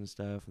breweries and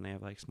stuff, and they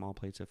have, like, small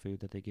plates of food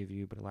that they give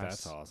you, but it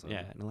lasts, that's awesome.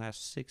 Yeah, and it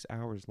lasts 6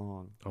 hours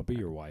long. I'll be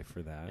your wife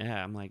for that.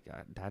 Yeah, I'm like,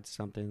 that's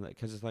something, like,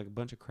 because it's like a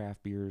bunch of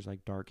craft beers,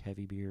 like dark,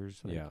 heavy beers.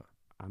 Like, yeah,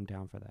 I'm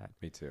down for that.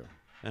 Me too.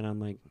 And I'm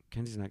like,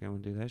 Kenzie's not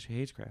going to do that. She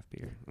hates craft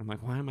beer. I'm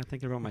like, why am I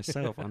thinking about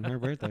myself on her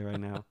birthday right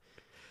now?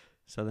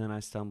 So then I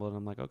stumbled, and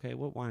I'm like, okay,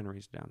 what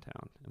winery's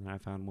downtown? And then I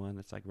found one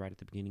that's, like, right at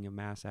the beginning of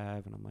Mass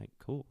Ave, and I'm like,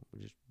 cool.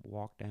 We just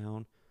walked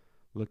down,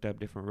 looked up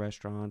different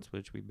restaurants,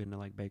 which we've been to,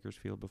 like,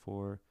 Bakersfield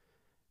before.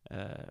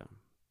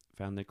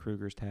 Found the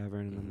Kruger's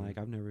Tavern, and I'm like,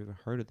 I've never even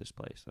heard of this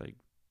place. Like,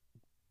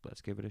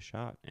 let's give it a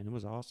shot. And it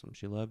was awesome.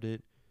 She loved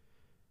it.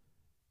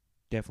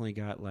 Definitely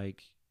got,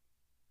 like,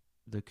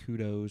 the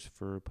kudos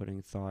for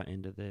putting thought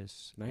into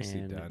this. Nicely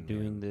and done,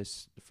 doing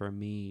this for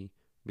me,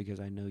 because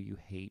I know you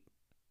hate,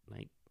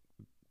 like,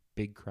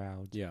 big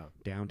crowds,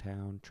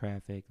 downtown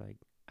traffic. Like,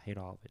 I hate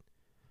all of it.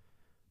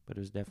 But it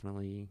was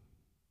definitely,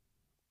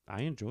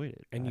 I enjoyed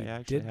it. And I you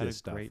actually did had this a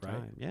stuff, great right?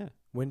 time. Yeah.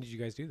 When did you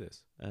guys do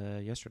this?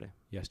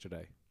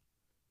 Yesterday.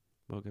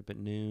 Woke up at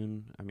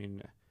noon. I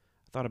mean, I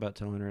thought about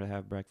telling her to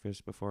have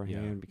breakfast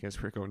beforehand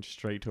because we're going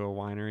straight to a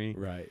winery.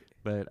 Right.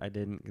 But I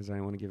didn't, because I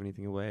didn't want to give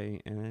anything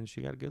away. And then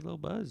she got a good little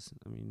buzz.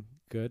 I mean,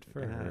 good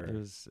for her. It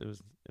was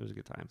a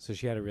good time. So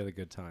she had a really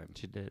good time.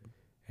 She did.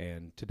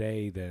 And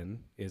today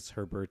then is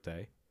her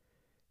birthday.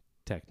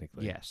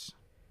 Technically. Yes.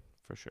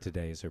 For sure.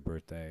 Today is her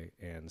birthday,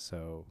 and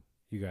so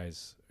you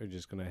guys are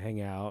just going to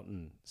hang out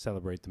and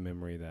celebrate the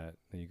memory that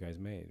you guys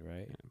made,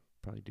 right? Yeah,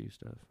 probably do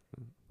stuff.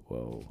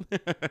 Whoa.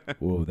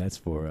 Whoa, that's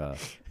for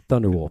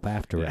Thunderwolf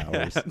After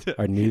Hours,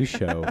 our new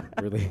show.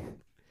 Really,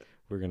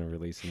 we're going to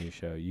release a new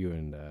show. You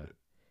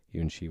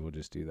and she will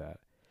just do that.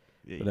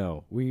 Yeah, but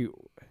no,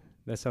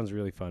 that sounds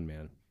really fun,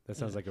 man. That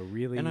sounds like a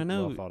really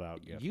well thought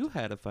out gift. You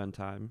had a fun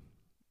time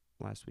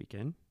last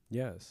weekend.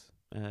 Yes.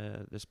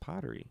 This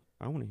pottery.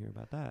 I want to hear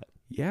about that.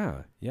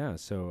 Yeah.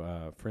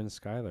 So, friend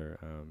Skylar,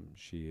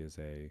 she is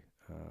a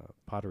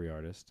pottery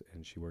artist,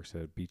 and she works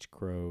at Beech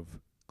Grove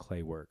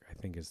Clay Work, I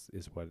think is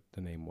what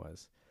the name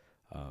was.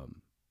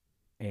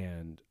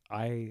 And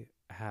I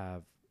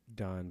have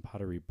done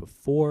pottery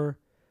before,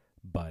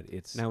 but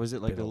it's now, is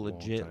it like a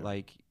legit,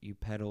 like, you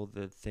pedal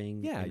the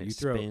thing? Yeah, and you it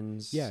throw.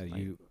 Spins, yeah, like,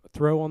 you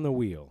throw on the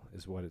wheel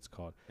is what it's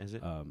called. Is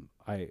it?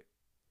 I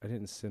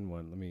didn't send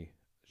one. Let me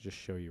just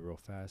show you real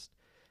fast.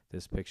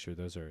 This picture.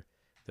 Those are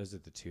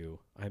the two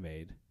I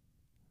made.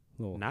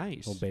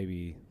 Nice. Little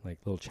baby, like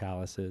little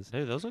chalices.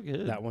 Hey, those look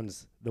good. That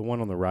one's the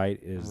one on the right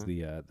is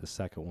the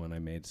second one I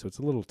made. So it's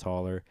a little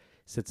taller,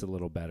 sits a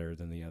little better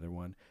than the other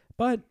one.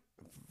 But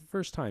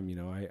first time,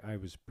 I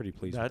was pretty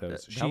pleased with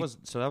those.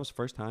 That was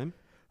first time?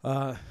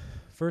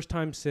 First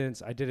time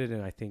since I did it in,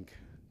 I think,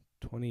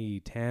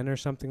 2010 or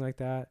something like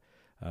that.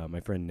 My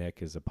friend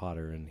Nick is a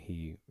potter, and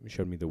he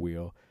showed me the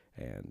wheel.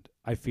 And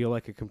I feel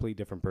like a complete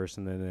different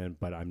person than then,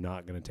 but I'm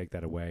not going to take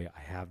that away. I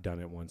have done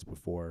it once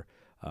before.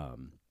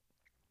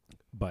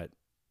 But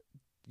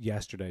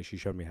yesterday she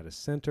showed me how to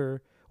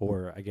center,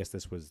 or I guess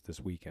this was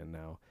this weekend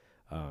now.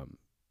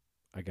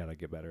 I got to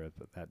get better at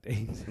that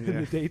date,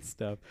 the date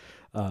stuff.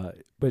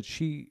 But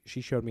she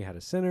showed me how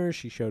to center.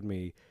 She showed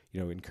me,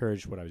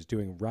 encouraged what I was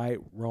doing right,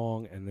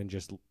 wrong, and then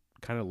just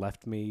kind of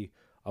left me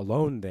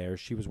alone there.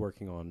 She was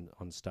working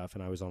on stuff,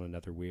 and I was on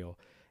another wheel.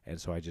 And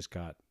so I just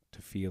got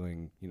to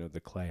feeling,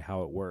 the clay,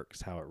 how it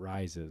works, how it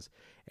rises.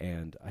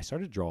 And I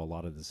started to draw a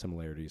lot of the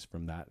similarities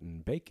from that in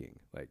baking.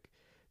 Like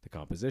the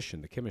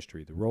composition, the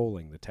chemistry, the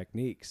rolling, the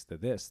techniques, the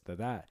this, the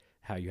that,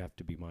 how you have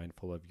to be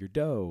mindful of your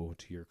dough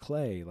to your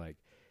clay, like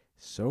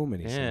so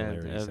many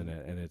similarities in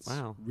it. And it's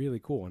really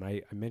cool. And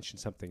I mentioned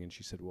something and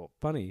she said, well,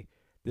 funny,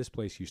 this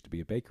place used to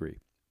be a bakery.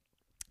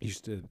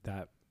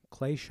 That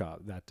clay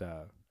shop, that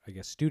I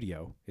guess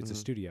studio, it's a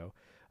studio,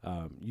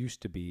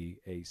 used to be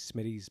a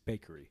Smitty's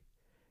bakery.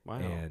 Wow.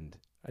 And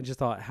I just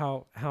thought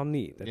how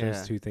neat that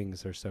those two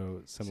things are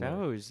so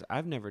similar. So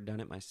I've never done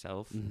it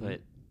myself,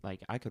 but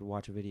like I could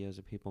watch videos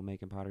of people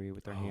making pottery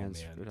with their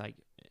hands. Man. Like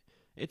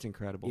it's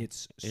incredible.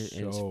 It's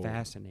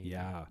fascinating.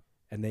 Yeah.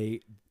 And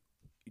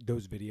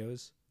those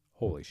videos,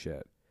 holy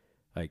shit.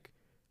 Like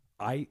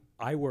I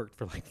worked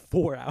for like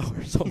 4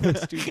 hours on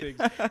those two things,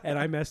 and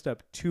I messed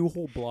up 2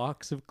 whole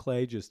blocks of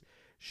clay, just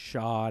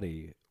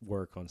shoddy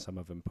work on some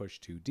of them,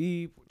 pushed too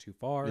deep, too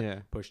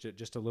far, pushed it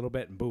just a little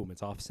bit, and boom,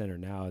 it's off center.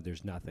 Now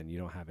there's nothing. You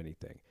don't have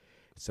anything.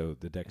 So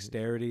the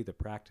dexterity, the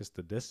practice,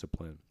 the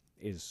discipline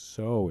is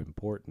so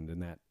important in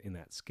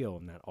that skill,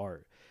 in that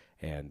art.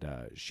 And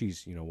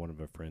she's, one of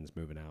her friends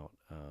moving out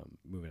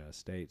of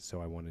state.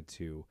 So I wanted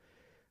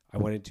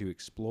to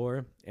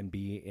explore and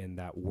be in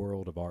that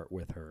world of art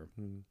with her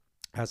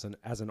as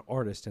an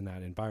artist in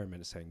that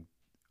environment, saying,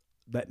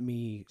 let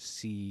me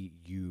see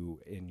you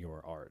in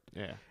your art.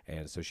 Yeah.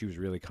 And so she was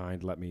really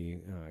kind, let me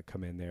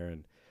come in there,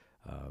 and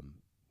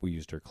we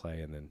used her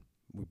clay, and then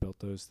we built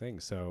those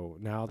things. So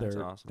now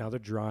they're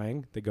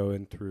drying. They go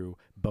in through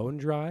bone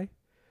dry.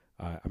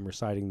 I'm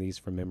reciting these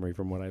from memory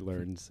from what I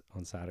learned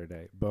on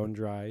Saturday. Bone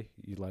dry,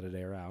 you let it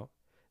air out.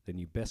 Then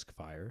you bisque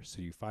fire.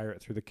 So you fire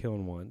it through the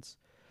kiln once.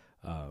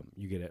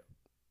 You get it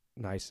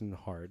nice and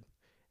hard.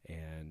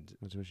 And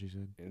that's what she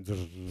said.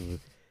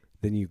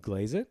 Then you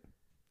glaze it.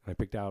 I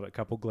picked out a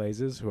couple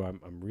glazes who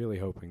I'm really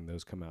hoping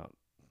those come out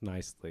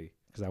nicely,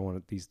 because I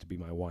want these to be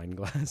my wine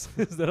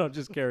glasses that I'll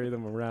just carry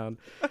them around.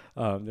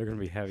 They're going to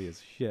be heavy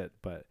as shit,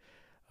 but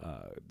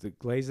the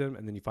glaze them,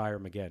 and then you fire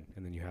them again,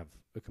 and then you have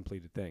a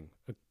completed thing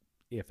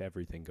if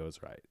everything goes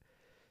right.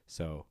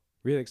 So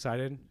really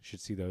excited.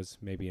 Should see those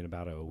maybe in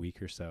about a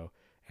week or so.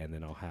 And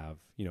then I'll have,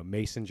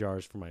 mason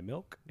jars for my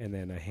milk, and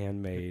then a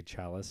handmade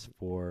chalice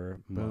for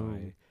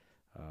my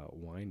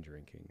wine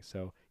drinking.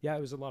 So, yeah,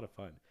 it was a lot of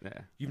fun.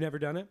 Yeah. You've never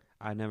done it?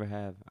 I never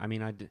have. I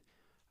mean, I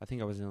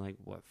think I was in,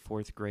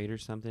 4th grade or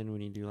something when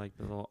you do,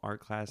 the little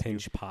art class.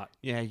 Pinch pot.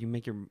 Yeah, you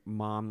make your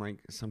mom,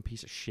 some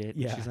piece of shit.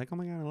 Yeah. She's like, oh,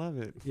 my God, I love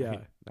it. Yeah.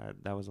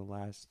 That was the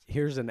last.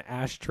 Here's an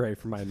ashtray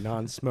for my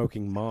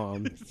non-smoking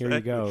mom. Exactly. Here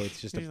you go.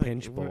 It's just a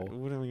pinch bowl.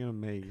 What am I going to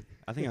make?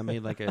 I think I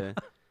made,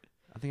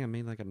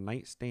 a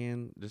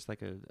nightstand, just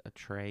a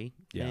tray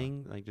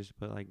thing, just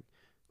put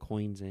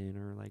coins in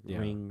or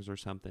rings or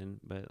something.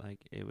 But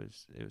it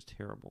was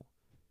terrible.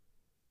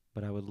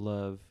 But I would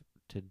love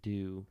to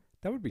do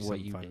that. Would be what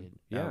something you fun. did.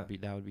 Yeah,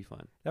 that would be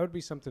fun. That would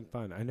be something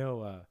fun. I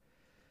know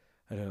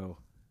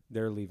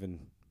they're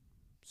leaving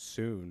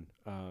soon.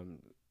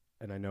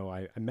 And I know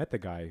I met the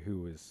guy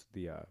who was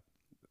the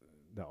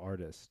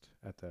artist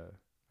at the,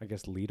 I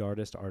guess, lead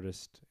artist.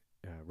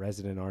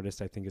 Resident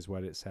artist, I think is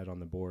what it said on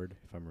the board,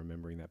 if I'm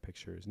remembering that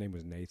picture. His name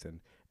was Nathan.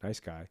 Nice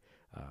guy.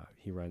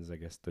 He runs, I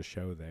guess, the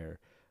show there.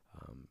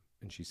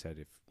 And she said,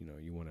 if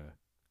you want to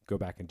go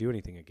back and do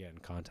anything again,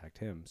 contact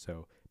him.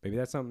 So maybe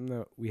that's something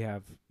that we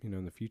have,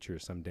 in the future,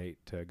 some date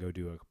to go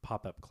do a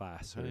pop-up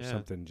class or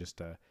something, just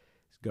to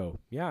go,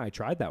 yeah, I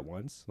tried that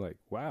once.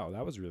 Wow,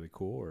 that was really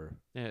cool. Or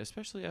yeah,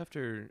 especially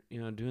after,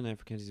 doing that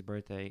for Kenzie's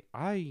birthday.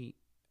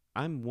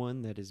 I'm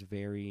one that is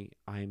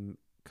I'm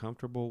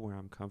comfortable where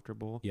I'm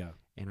comfortable,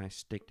 and I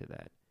stick to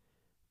that.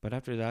 But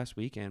after last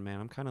weekend, man,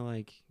 I'm kind of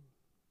well,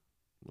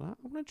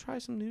 I want to try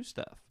some new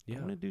stuff. I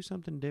want to do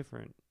something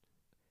different.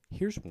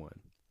 Here's one.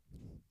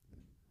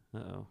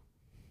 Uh-oh.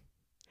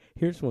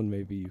 Here's one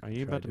maybe you Are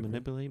you about to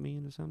manipulate me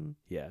into something?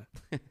 Yeah.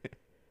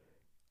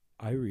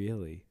 I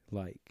really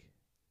like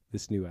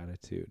this new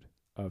attitude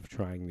of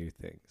trying new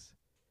things.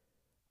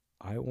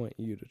 I want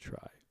you to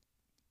try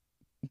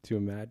to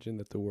imagine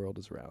that the world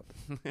is round.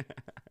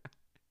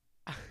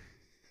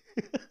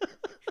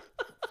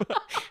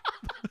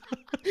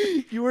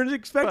 You weren't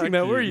expecting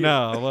that, were you?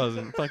 No, I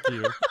wasn't. Fuck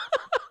you.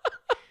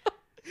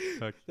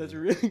 That's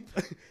really.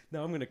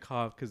 Now I'm gonna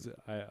cough because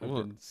I've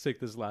been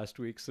sick this last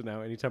week. So now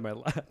anytime I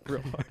laugh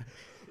real hard,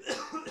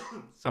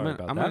 I'm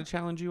gonna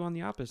challenge you on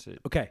the opposite.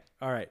 Okay,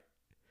 all right.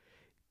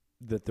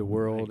 That the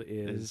world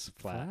is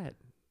flat.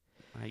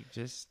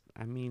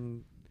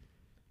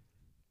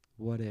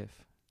 What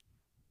if?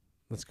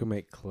 Let's go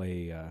make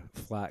clay,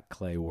 flat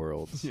clay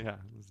worlds. Yeah.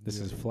 This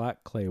is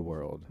Flat Clay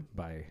World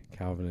by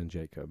Calvin and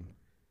Jacob.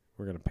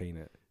 We're going to paint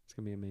it. It's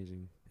going to be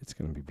amazing. It's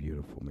going to be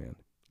beautiful, man.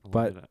 I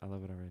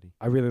love it already.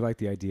 I really like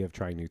the idea of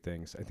trying new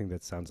things. I think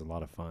that sounds a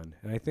lot of fun.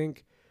 And I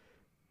think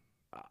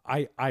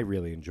I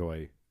really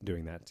enjoy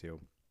doing that too.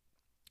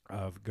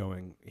 Of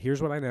going,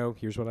 here's what I know,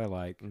 here's what I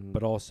like,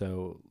 but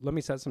also let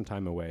me set some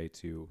time away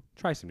to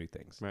try some new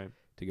things. Right.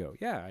 To go,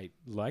 yeah, I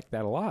like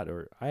that a lot,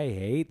 or I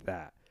hate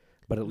that.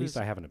 But at least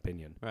I have an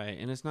opinion. Right.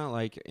 And it's not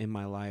like in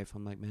my life,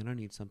 I'm like, man, I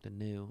need something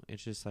new.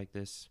 It's just like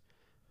this.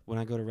 When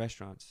I go to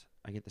restaurants,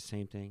 I get the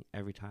same thing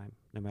every time,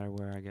 no matter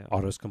where I go.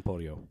 Autos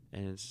Compollo.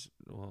 And it's,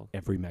 well,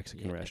 Every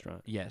Mexican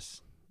restaurant.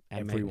 yes.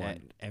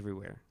 Everyone.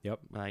 Everywhere. Yep.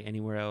 Like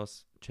anywhere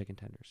else, chicken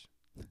tenders.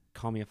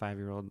 Call me a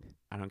 5-year-old.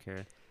 I don't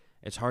care.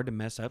 It's hard to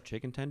mess up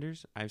chicken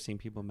tenders. I've seen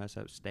people mess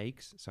up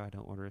steaks, so I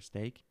don't order a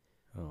steak.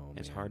 Oh,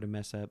 It's man. hard to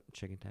mess up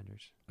chicken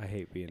tenders. I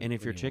hate being. And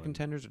if your chicken anyone.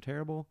 tenders are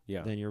terrible,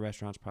 Yeah. then your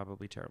restaurant's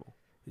probably terrible.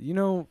 You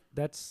know,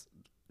 that's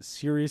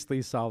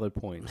seriously solid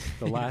points.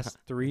 The last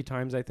 3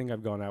 times I think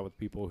I've gone out with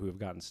people who have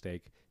gotten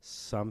steak,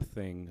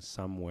 something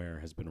somewhere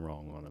has been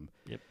wrong on them.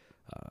 Yep.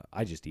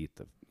 I just eat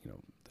the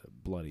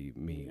bloody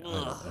meat.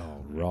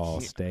 Raw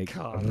steak.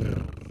 I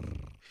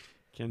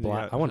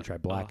want to try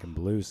black and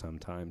blue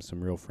sometime.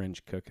 Some real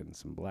French cooking.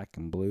 Some black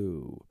and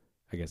blue.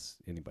 I guess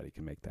anybody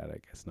can make that. I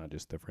guess not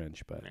just the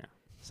French, but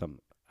some.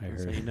 I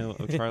heard. So you know,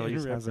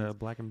 O'Charlie's has a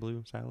black and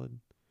blue salad.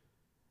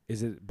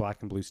 Is it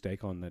black and blue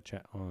steak on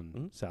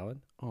the salad?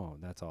 Oh,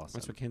 that's awesome.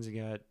 That's what Kenzie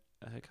got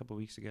a couple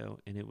weeks ago,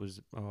 and it was,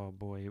 oh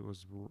boy, it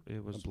was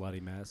a bloody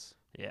mess.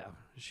 Yeah,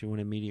 she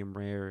wanted medium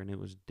rare, and it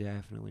was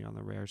definitely on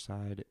the rare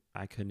side.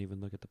 I couldn't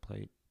even look at the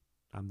plate.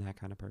 I'm that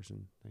kind of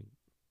person. Like,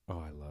 oh,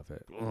 I love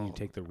it. And you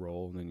take the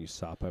roll and then you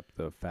sop up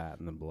the fat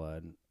and the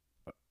blood.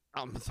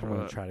 I'm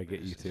gonna try to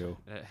get you to.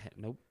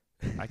 Nope,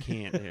 I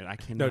can't. Dude. I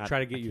cannot. No, try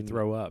to get you to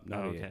throw up.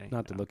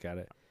 Not to look at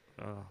it.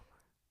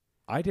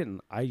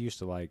 I used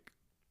to like.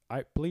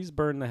 Please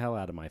burn the hell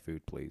out of my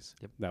food, please.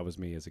 Yep. That was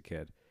me as a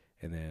kid.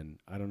 And then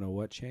I don't know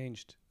what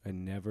changed. I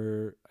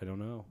don't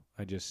know.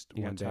 I just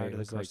You one got day tired it of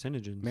was the like,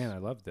 carcinogens. man, I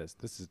love this.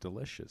 This is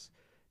delicious.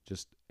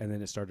 And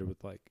then it started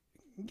with like,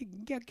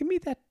 yeah, give me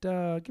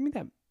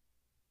that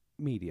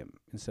medium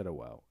instead of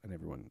well. And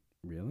everyone,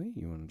 really?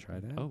 You want to try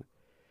that? Oh.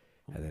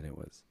 And then it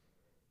was,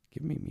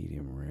 give me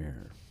medium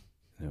rare.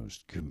 And it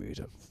was, give me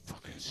the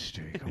fucking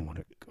steak. I want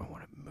it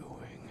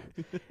mooing.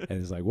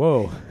 And it's like,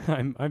 whoa,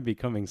 I'm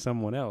becoming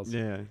someone else.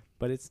 Yeah.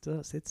 But it's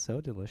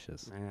so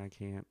delicious. Man, I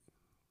can't.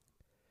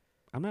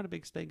 I'm not a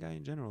big steak guy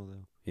in general,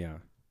 though. Yeah.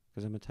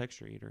 Because I'm a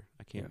texture eater.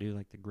 I can't do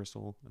like the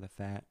gristle or the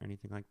fat or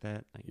anything like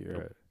that. Like, You're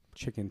a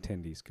chicken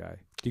tendies guy.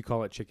 Do you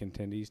call it chicken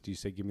tendies? Do you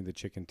say, give me the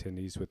chicken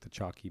tendies with the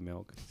chalky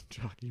milk?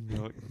 Chalky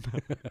milk.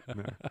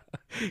 No.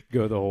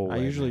 Go the whole way. I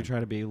usually try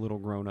to be a little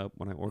grown up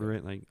when I order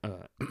it. Like,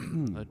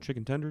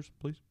 chicken tenders,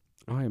 please.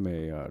 I am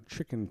a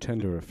chicken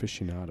tender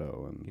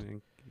aficionado,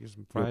 and Get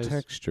some the fries.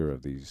 texture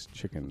of these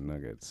chicken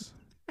nuggets.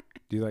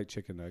 Do you like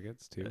chicken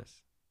nuggets too?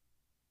 Yes.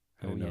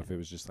 I didn't know if it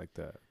was just like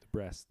the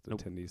breast, the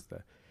tendies.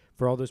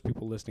 For all those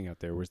people listening out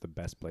there, where's the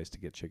best place to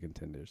get chicken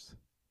tenders?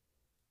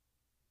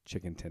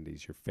 Chicken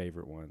tendies, your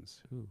favorite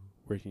ones. Ooh.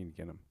 Where can you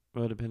get them?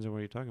 Well, it depends on what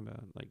you're talking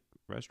about. Like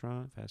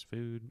restaurant, fast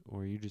food,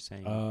 or are you just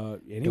saying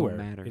Anywhere.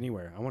 don't matter?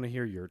 Anywhere. I want to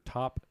hear your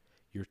top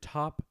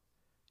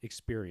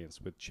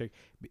experience with chicken.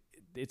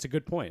 It's a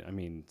good point. I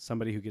mean,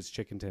 somebody who gets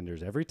chicken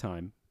tenders every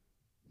time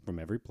from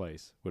every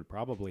place would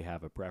probably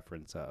have a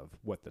preference of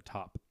what the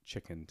top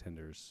chicken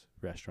tenders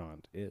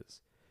restaurant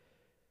is.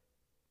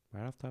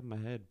 Right off the top of my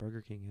head,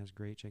 Burger King has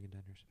great chicken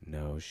tenders.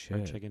 No Or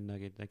shit. chicken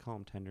nugget. They call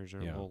them tenders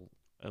or little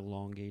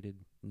elongated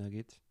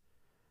nuggets.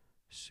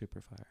 Super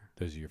fire.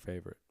 Those are your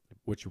favorite.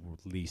 What's your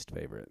least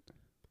favorite?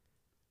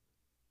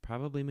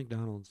 Probably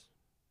McDonald's.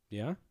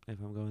 Yeah? If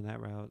I'm going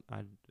that route,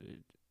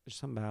 there's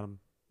something about them.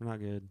 They're not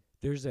good.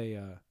 There's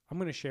I'm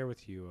going to share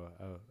with you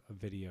a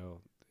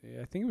video.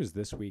 I think it was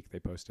this week they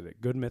posted it.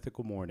 Good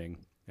Mythical Morning,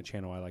 a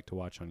channel I like to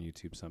watch on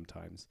YouTube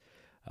sometimes.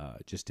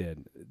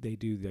 They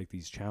do like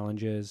these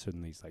challenges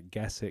and these like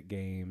guess it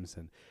games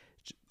and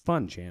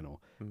fun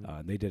channel.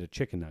 Mm-hmm. They did a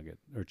chicken nugget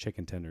or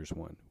chicken tenders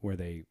one where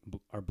they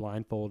are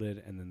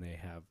blindfolded and then they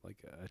have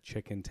like a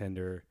chicken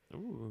tender.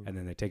 Ooh. And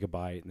then they take a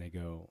bite and they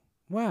go,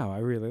 wow, I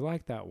really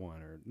like that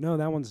one, or no,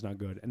 that one's not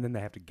good. And then they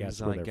have to guess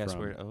where they're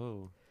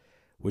from.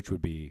 Which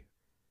would be,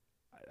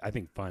 I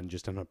think, fun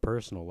just on a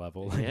personal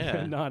level.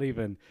 Yeah. Not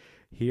even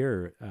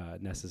here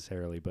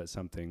necessarily, but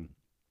something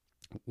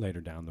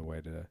later down the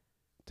way to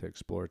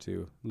explore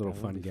too. A little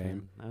fun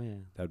game. Oh, yeah.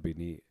 That'd be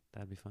neat.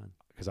 That'd be fun.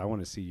 Because I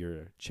want to see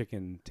your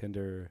chicken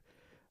tender.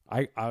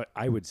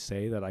 I would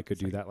say that I could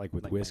do that like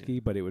with whiskey,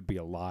 but it would be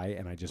a lie,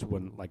 and I just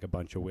wouldn't like a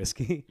bunch of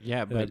whiskey.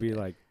 Yeah, but I'd be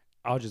like,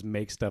 I'll just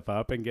make stuff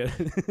up and get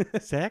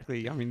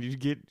exactly. I mean, you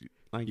get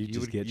like you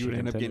would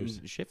end up tenders.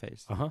 getting shit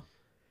faced. Uh huh.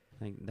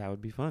 I think that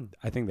would be fun.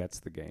 I think that's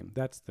the game.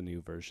 That's the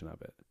new version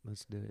of it.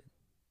 Let's do it.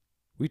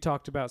 We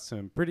talked about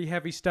some pretty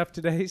heavy stuff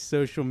today.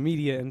 Social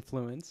media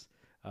influence,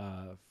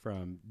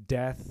 from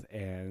death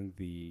and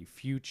the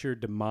future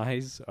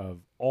demise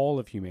of all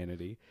of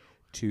humanity,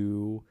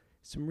 to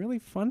some really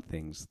fun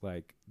things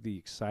like the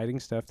exciting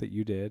stuff that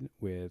you did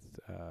with.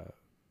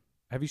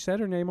 Have you said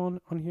her name on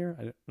here?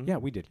 Mm-hmm. Yeah,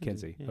 we did.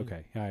 Kinsey. Yeah.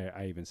 Okay.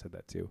 I even said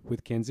that too.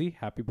 With Kinsey,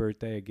 happy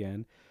birthday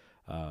again.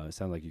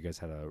 Sounds like you guys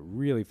had a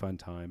really fun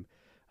time.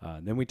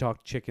 Then we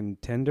talked chicken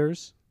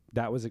tenders.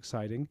 That was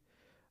exciting.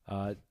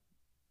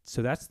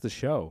 So that's the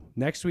show.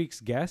 Next week's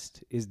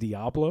guest is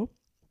Diablo.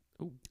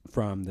 Ooh.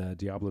 From the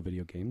Diablo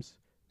video games.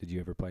 Did you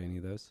ever play any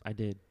of those? I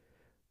did.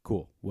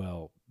 Cool.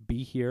 Well,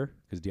 be here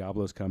because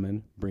Diablo's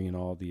coming, bringing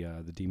all the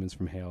demons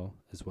from hell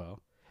as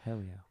well.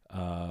 Hell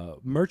yeah.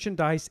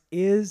 Merchandise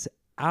is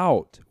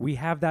out. We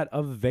have that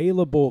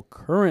available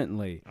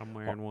currently. I'm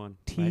wearing one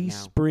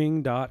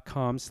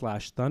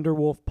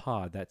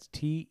teespring.com/ThunderwolfPod. That's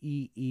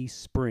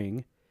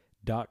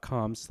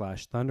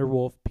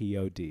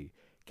teespring.com/ThunderwolfPod.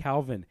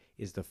 Calvin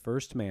is the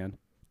first man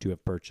to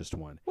have purchased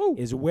one. Woo.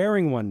 Is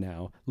wearing one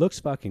now. Looks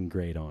fucking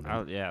great on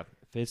him. Yeah,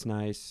 fits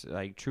nice,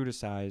 like true to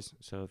size.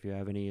 So if you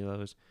have any of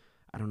those,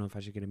 I don't know if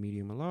I should get a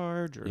medium or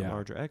large or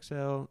large or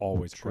XL.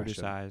 Always true to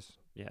size.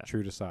 Yeah,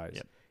 true to size.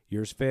 Yep.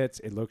 Yours fits.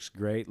 It looks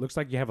great. Looks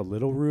like you have a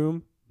little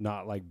room,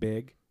 not like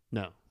big.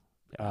 No.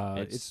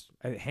 It's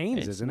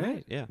Hanes, isn't nice,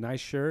 it? Yeah.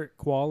 Nice shirt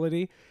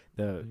quality.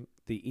 The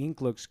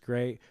ink looks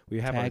great. We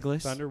have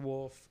tagless.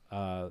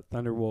 Our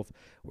Thunderwolf.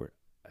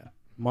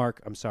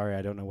 Mark, I'm sorry,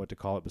 I don't know what to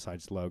call it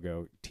besides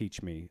logo.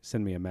 Teach me.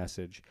 Send me a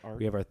message. Art.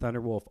 We have our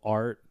Thunderwolf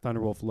art,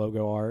 Thunderwolf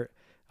logo art.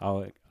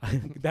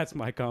 That's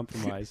my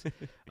compromise.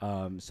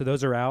 So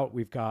those are out.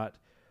 We've got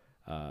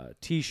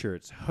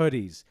T-shirts,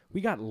 hoodies.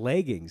 We got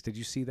leggings. Did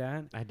you see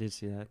that? I did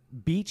see that.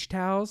 Beach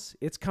towels.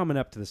 It's coming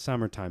up to the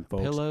summertime,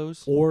 folks.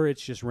 Pillows. Or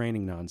it's just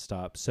raining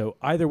nonstop. So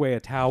either way, a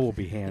towel will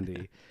be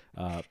handy.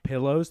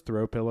 Pillows,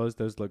 throw pillows.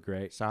 Those look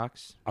great.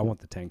 Socks. I want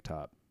the tank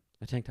top.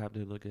 The tank top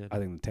did look good. I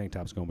think the tank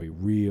top's going to be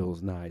real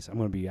nice. I'm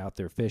going to be out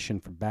there fishing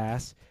for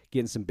bass,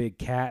 getting some big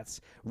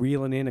cats,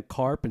 reeling in a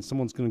carp, and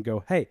someone's going to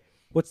go, "Hey,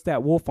 what's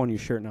that wolf on your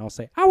shirt?" And I'll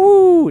say,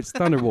 "Ow, it's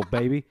Thunderwolf,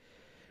 baby."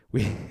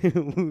 We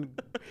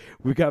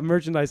got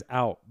merchandise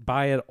out.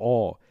 Buy it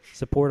all.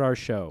 Support our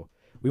show.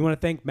 We want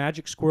to thank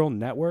Magic Squirrel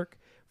Network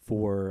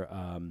for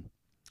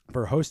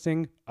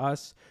hosting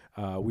us.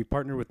 We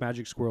partnered with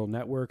Magic Squirrel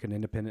Network, an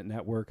independent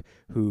network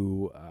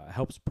who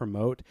helps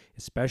promote,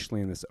 especially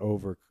in this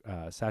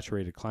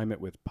saturated climate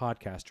with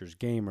podcasters,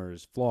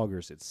 gamers,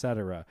 vloggers,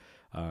 etc.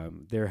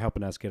 They're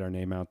helping us get our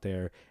name out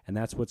there, and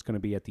that's what's going to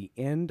be at the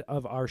end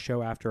of our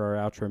show after our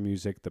outro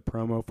music, the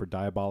promo for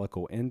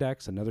Diabolical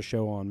Index, another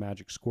show on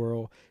Magic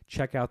Squirrel.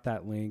 Check out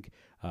that link.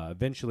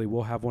 Eventually,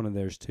 we'll have one of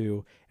theirs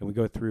too, and we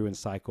go through and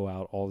cycle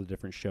out all the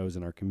different shows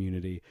in our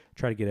community,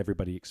 try to get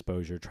everybody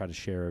exposure, try to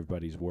share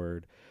everybody's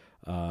word.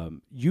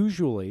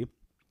 Usually,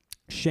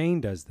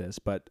 Shane does this,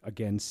 but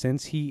again,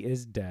 since he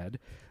is dead,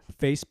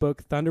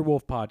 Facebook,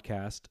 Thunderwolf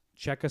Podcast,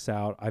 check us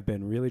out. I've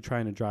been really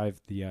trying to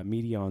drive the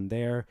media on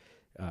there.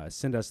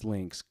 Send us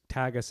links,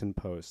 tag us in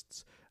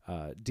posts,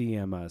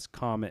 DM us,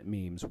 comment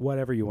memes,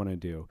 whatever you want to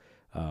do,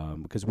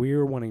 because we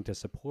are wanting to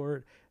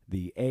support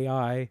the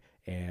AI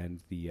and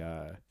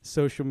the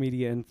social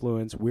media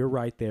influence. We're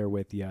right there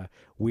with you.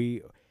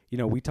 We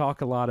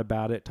talk a lot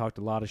about it, talked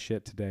a lot of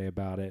shit today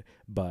about it,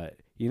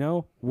 but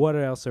what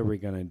else are we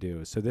going to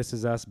do? So this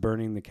is us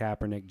burning the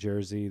Kaepernick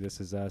jersey.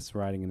 This is us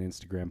writing an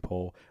Instagram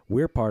poll.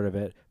 We're part of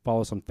it. Follow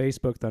us on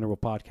Facebook,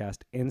 Thunderwolf Podcast,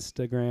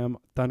 Instagram,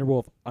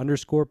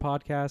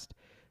 Thunderwolf_podcast,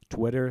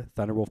 Twitter,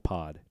 Thunderwolf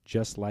Pod,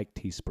 just like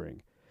Teespring.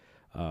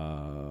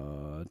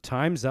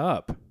 Time's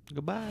up.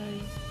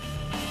 Goodbye.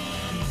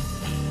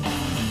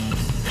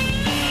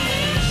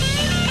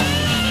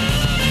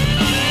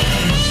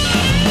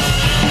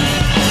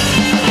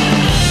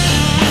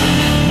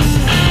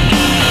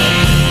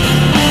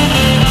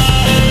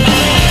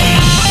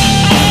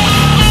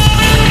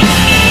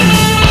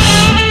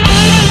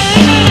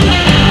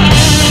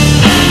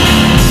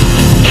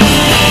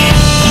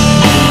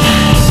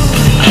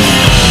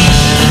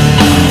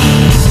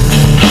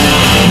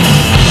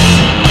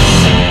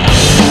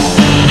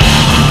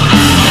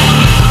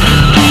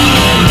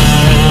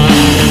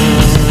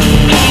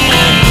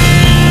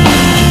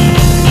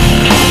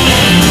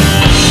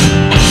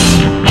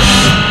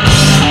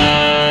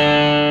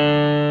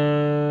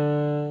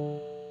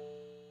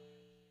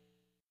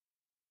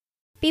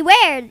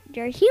 Beware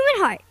your human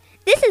heart.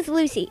 This is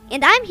Lucy,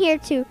 and I'm here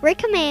to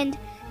recommend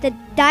the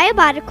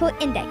Diabolical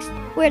Index,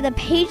 where the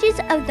pages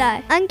of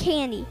the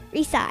uncanny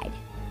reside.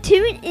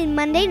 Tune in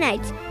Monday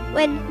nights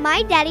when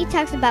my daddy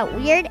talks about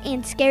weird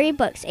and scary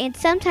books and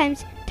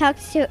sometimes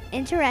talks to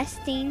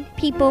interesting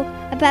people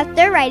about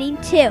their writing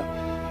too.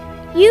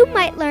 You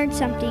might learn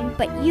something,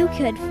 but you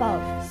could fall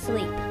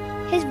asleep.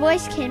 His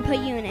voice can put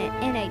you in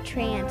a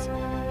trance.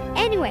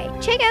 Anyway,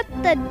 check out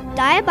the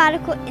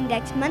Diabolical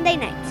Index Monday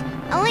nights,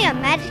 only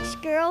on Magic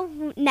Squirrel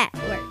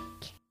Network.